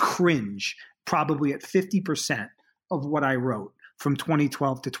would cringe probably at 50% of what I wrote from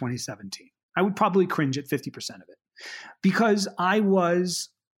 2012 to 2017. I would probably cringe at 50% of it. Because I was,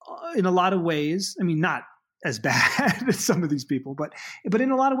 in a lot of ways, I mean, not as bad as some of these people, but in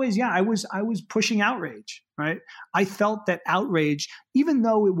a lot of ways, yeah, I was pushing outrage, right? I felt that outrage, even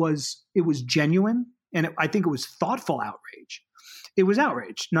though it was genuine, and I think it was thoughtful outrage, it was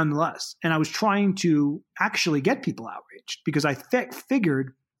outrage nonetheless. And I was trying to actually get people outraged because I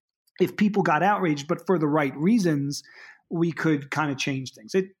figured if people got outraged, but for the right reasons, we could kind of change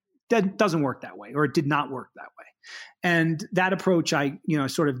things. That doesn't work that way, or it did not work that way. And that approach I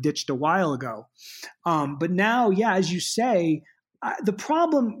sort of ditched a while ago. But now, yeah, as you say, the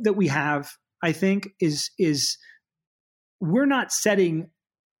problem that we have, I think, is if we're not setting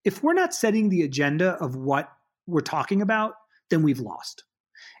the agenda of what we're talking about, then we've lost.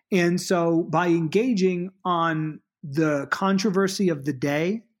 And so by engaging on the controversy of the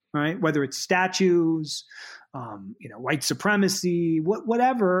day, right, whether it's statues, white supremacy,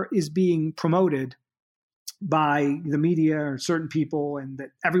 whatever is being promoted by the media or certain people, and that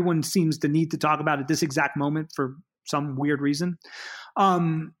everyone seems to need to talk about at this exact moment for some weird reason,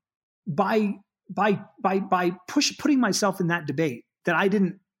 by putting myself in that debate that I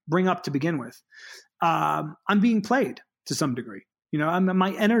didn't bring up to begin with, I'm being played to some degree.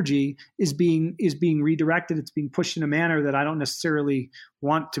 My energy is being redirected. It's being pushed in a manner that I don't necessarily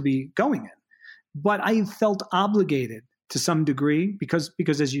want to be going in. But I felt obligated to some degree because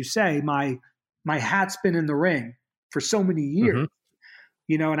as you say, my hat's been in the ring for so many years,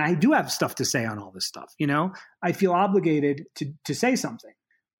 and I do have stuff to say on all this stuff. I feel obligated to say something.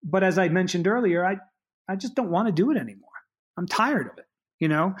 But as I mentioned earlier, I just don't want to do it anymore. I'm tired of it,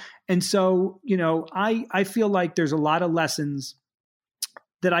 And so, I feel like there's a lot of lessons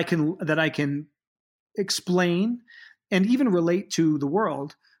that I can explain and even relate to the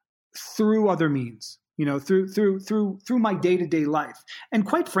world through other means, through my day-to-day life. And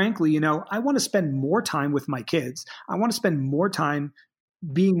quite frankly, I want to spend more time with my kids. I want to spend more time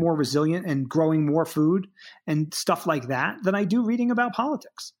being more resilient and growing more food and stuff like that than I do reading about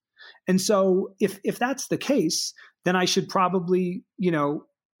politics. And so if that's the case, then I should probably,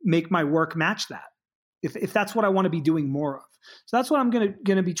 make my work match that. If that's what I want to be doing more of. So that's what I'm going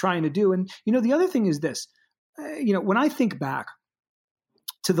to be trying to do. And, the other thing is this, when I think back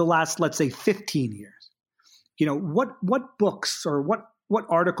to the last, let's say 15 years, what books or what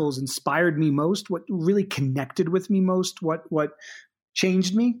articles inspired me most, what really connected with me most, what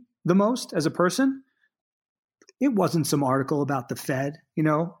changed me the most as a person, it wasn't some article about the Fed,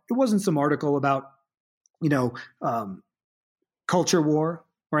 it wasn't some article about, culture war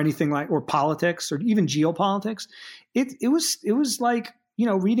or anything or politics or even geopolitics. It was like,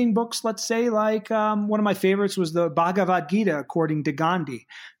 reading books, let's say like one of my favorites was the Bhagavad Gita, according to Gandhi.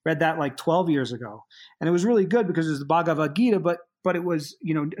 Read that like 12 years ago. And it was really good because it was the Bhagavad Gita, but it was,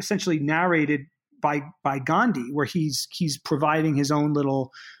 essentially narrated by Gandhi, where he's providing his own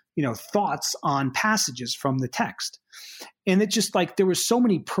little, thoughts on passages from the text. And it just like, there was so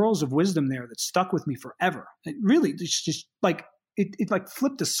many pearls of wisdom there that stuck with me forever. It really just like, it like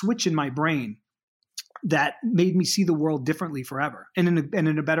flipped a switch in my brain that made me see the world differently forever and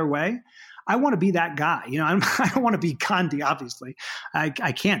in a better way. I want to be that guy. I don't want to be Gandhi, obviously. I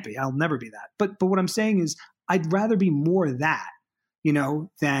can't be. I'll never be that. But what I'm saying is I'd rather be more that,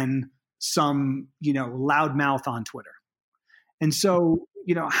 than some, loudmouth on Twitter. And so,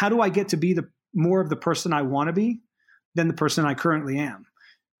 how do I get to be more of the person I want to be than the person I currently am?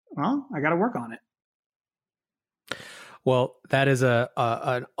 Well, I got to work on it. Well, that is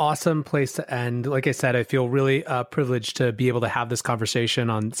an awesome place to end. Like I said, I feel really privileged to be able to have this conversation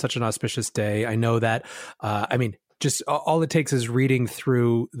on such an auspicious day. I know that, just all it takes is reading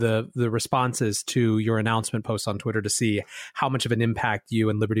through the responses to your announcement posts on Twitter to see how much of an impact you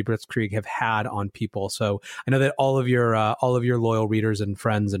and Liberty Blitzkrieg have had on people. So I know that all of your loyal readers and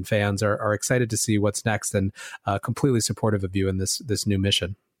friends and fans are excited to see what's next and completely supportive of you in this new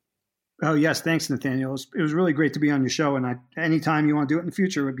mission. Oh, yes. Thanks, Nathaniel. It was really great to be on your show. And anytime you want to do it in the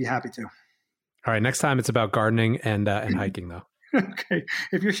future, we'd be happy to. All right. Next time it's about gardening and hiking, though. Okay.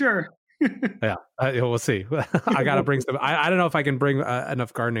 If you're sure. Yeah. We'll see. I got to bring some. I don't know if I can bring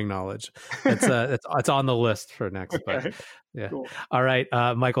enough gardening knowledge. It's on the list for next. Okay. But yeah. Cool. All right.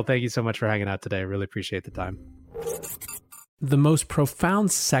 Michael, thank you so much for hanging out today. I really appreciate the time. The most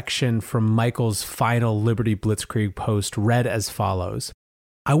profound section from Michael's final Liberty Blitzkrieg post read as follows.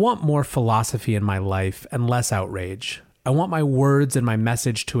 I want more philosophy in my life and less outrage. I want my words and my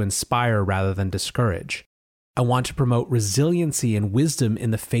message to inspire rather than discourage. I want to promote resiliency and wisdom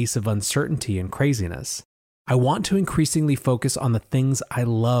in the face of uncertainty and craziness. I want to increasingly focus on the things I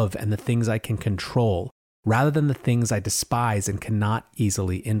love and the things I can control, rather than the things I despise and cannot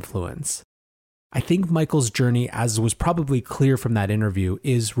easily influence. I think Michael's journey, as was probably clear from that interview,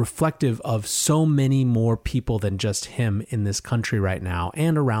 is reflective of so many more people than just him in this country right now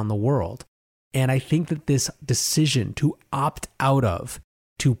and around the world. And I think that this decision to opt out of,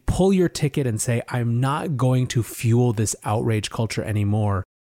 to pull your ticket and say, I'm not going to fuel this outrage culture anymore,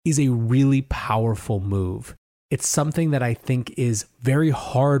 is a really powerful move. It's something that I think is very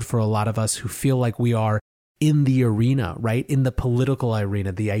hard for a lot of us who feel like we are in the arena, right? In the political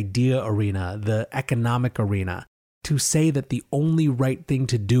arena, the idea arena, the economic arena, to say that the only right thing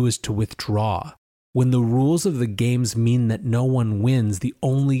to do is to withdraw. When the rules of the games mean that no one wins, the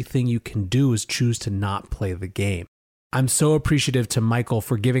only thing you can do is choose to not play the game. I'm so appreciative to Michael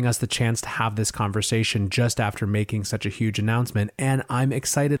for giving us the chance to have this conversation just after making such a huge announcement, and I'm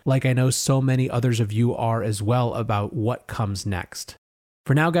excited, like I know so many others of you are as well, about what comes next.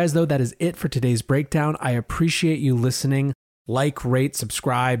 For now, guys, though, that is it for today's breakdown. I appreciate you listening. Like, rate,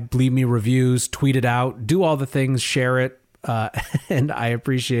 subscribe, leave me reviews, tweet it out, do all the things, share it, and I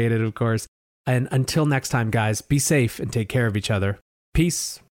appreciate it, of course. And until next time, guys, be safe and take care of each other.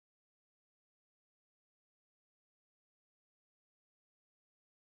 Peace.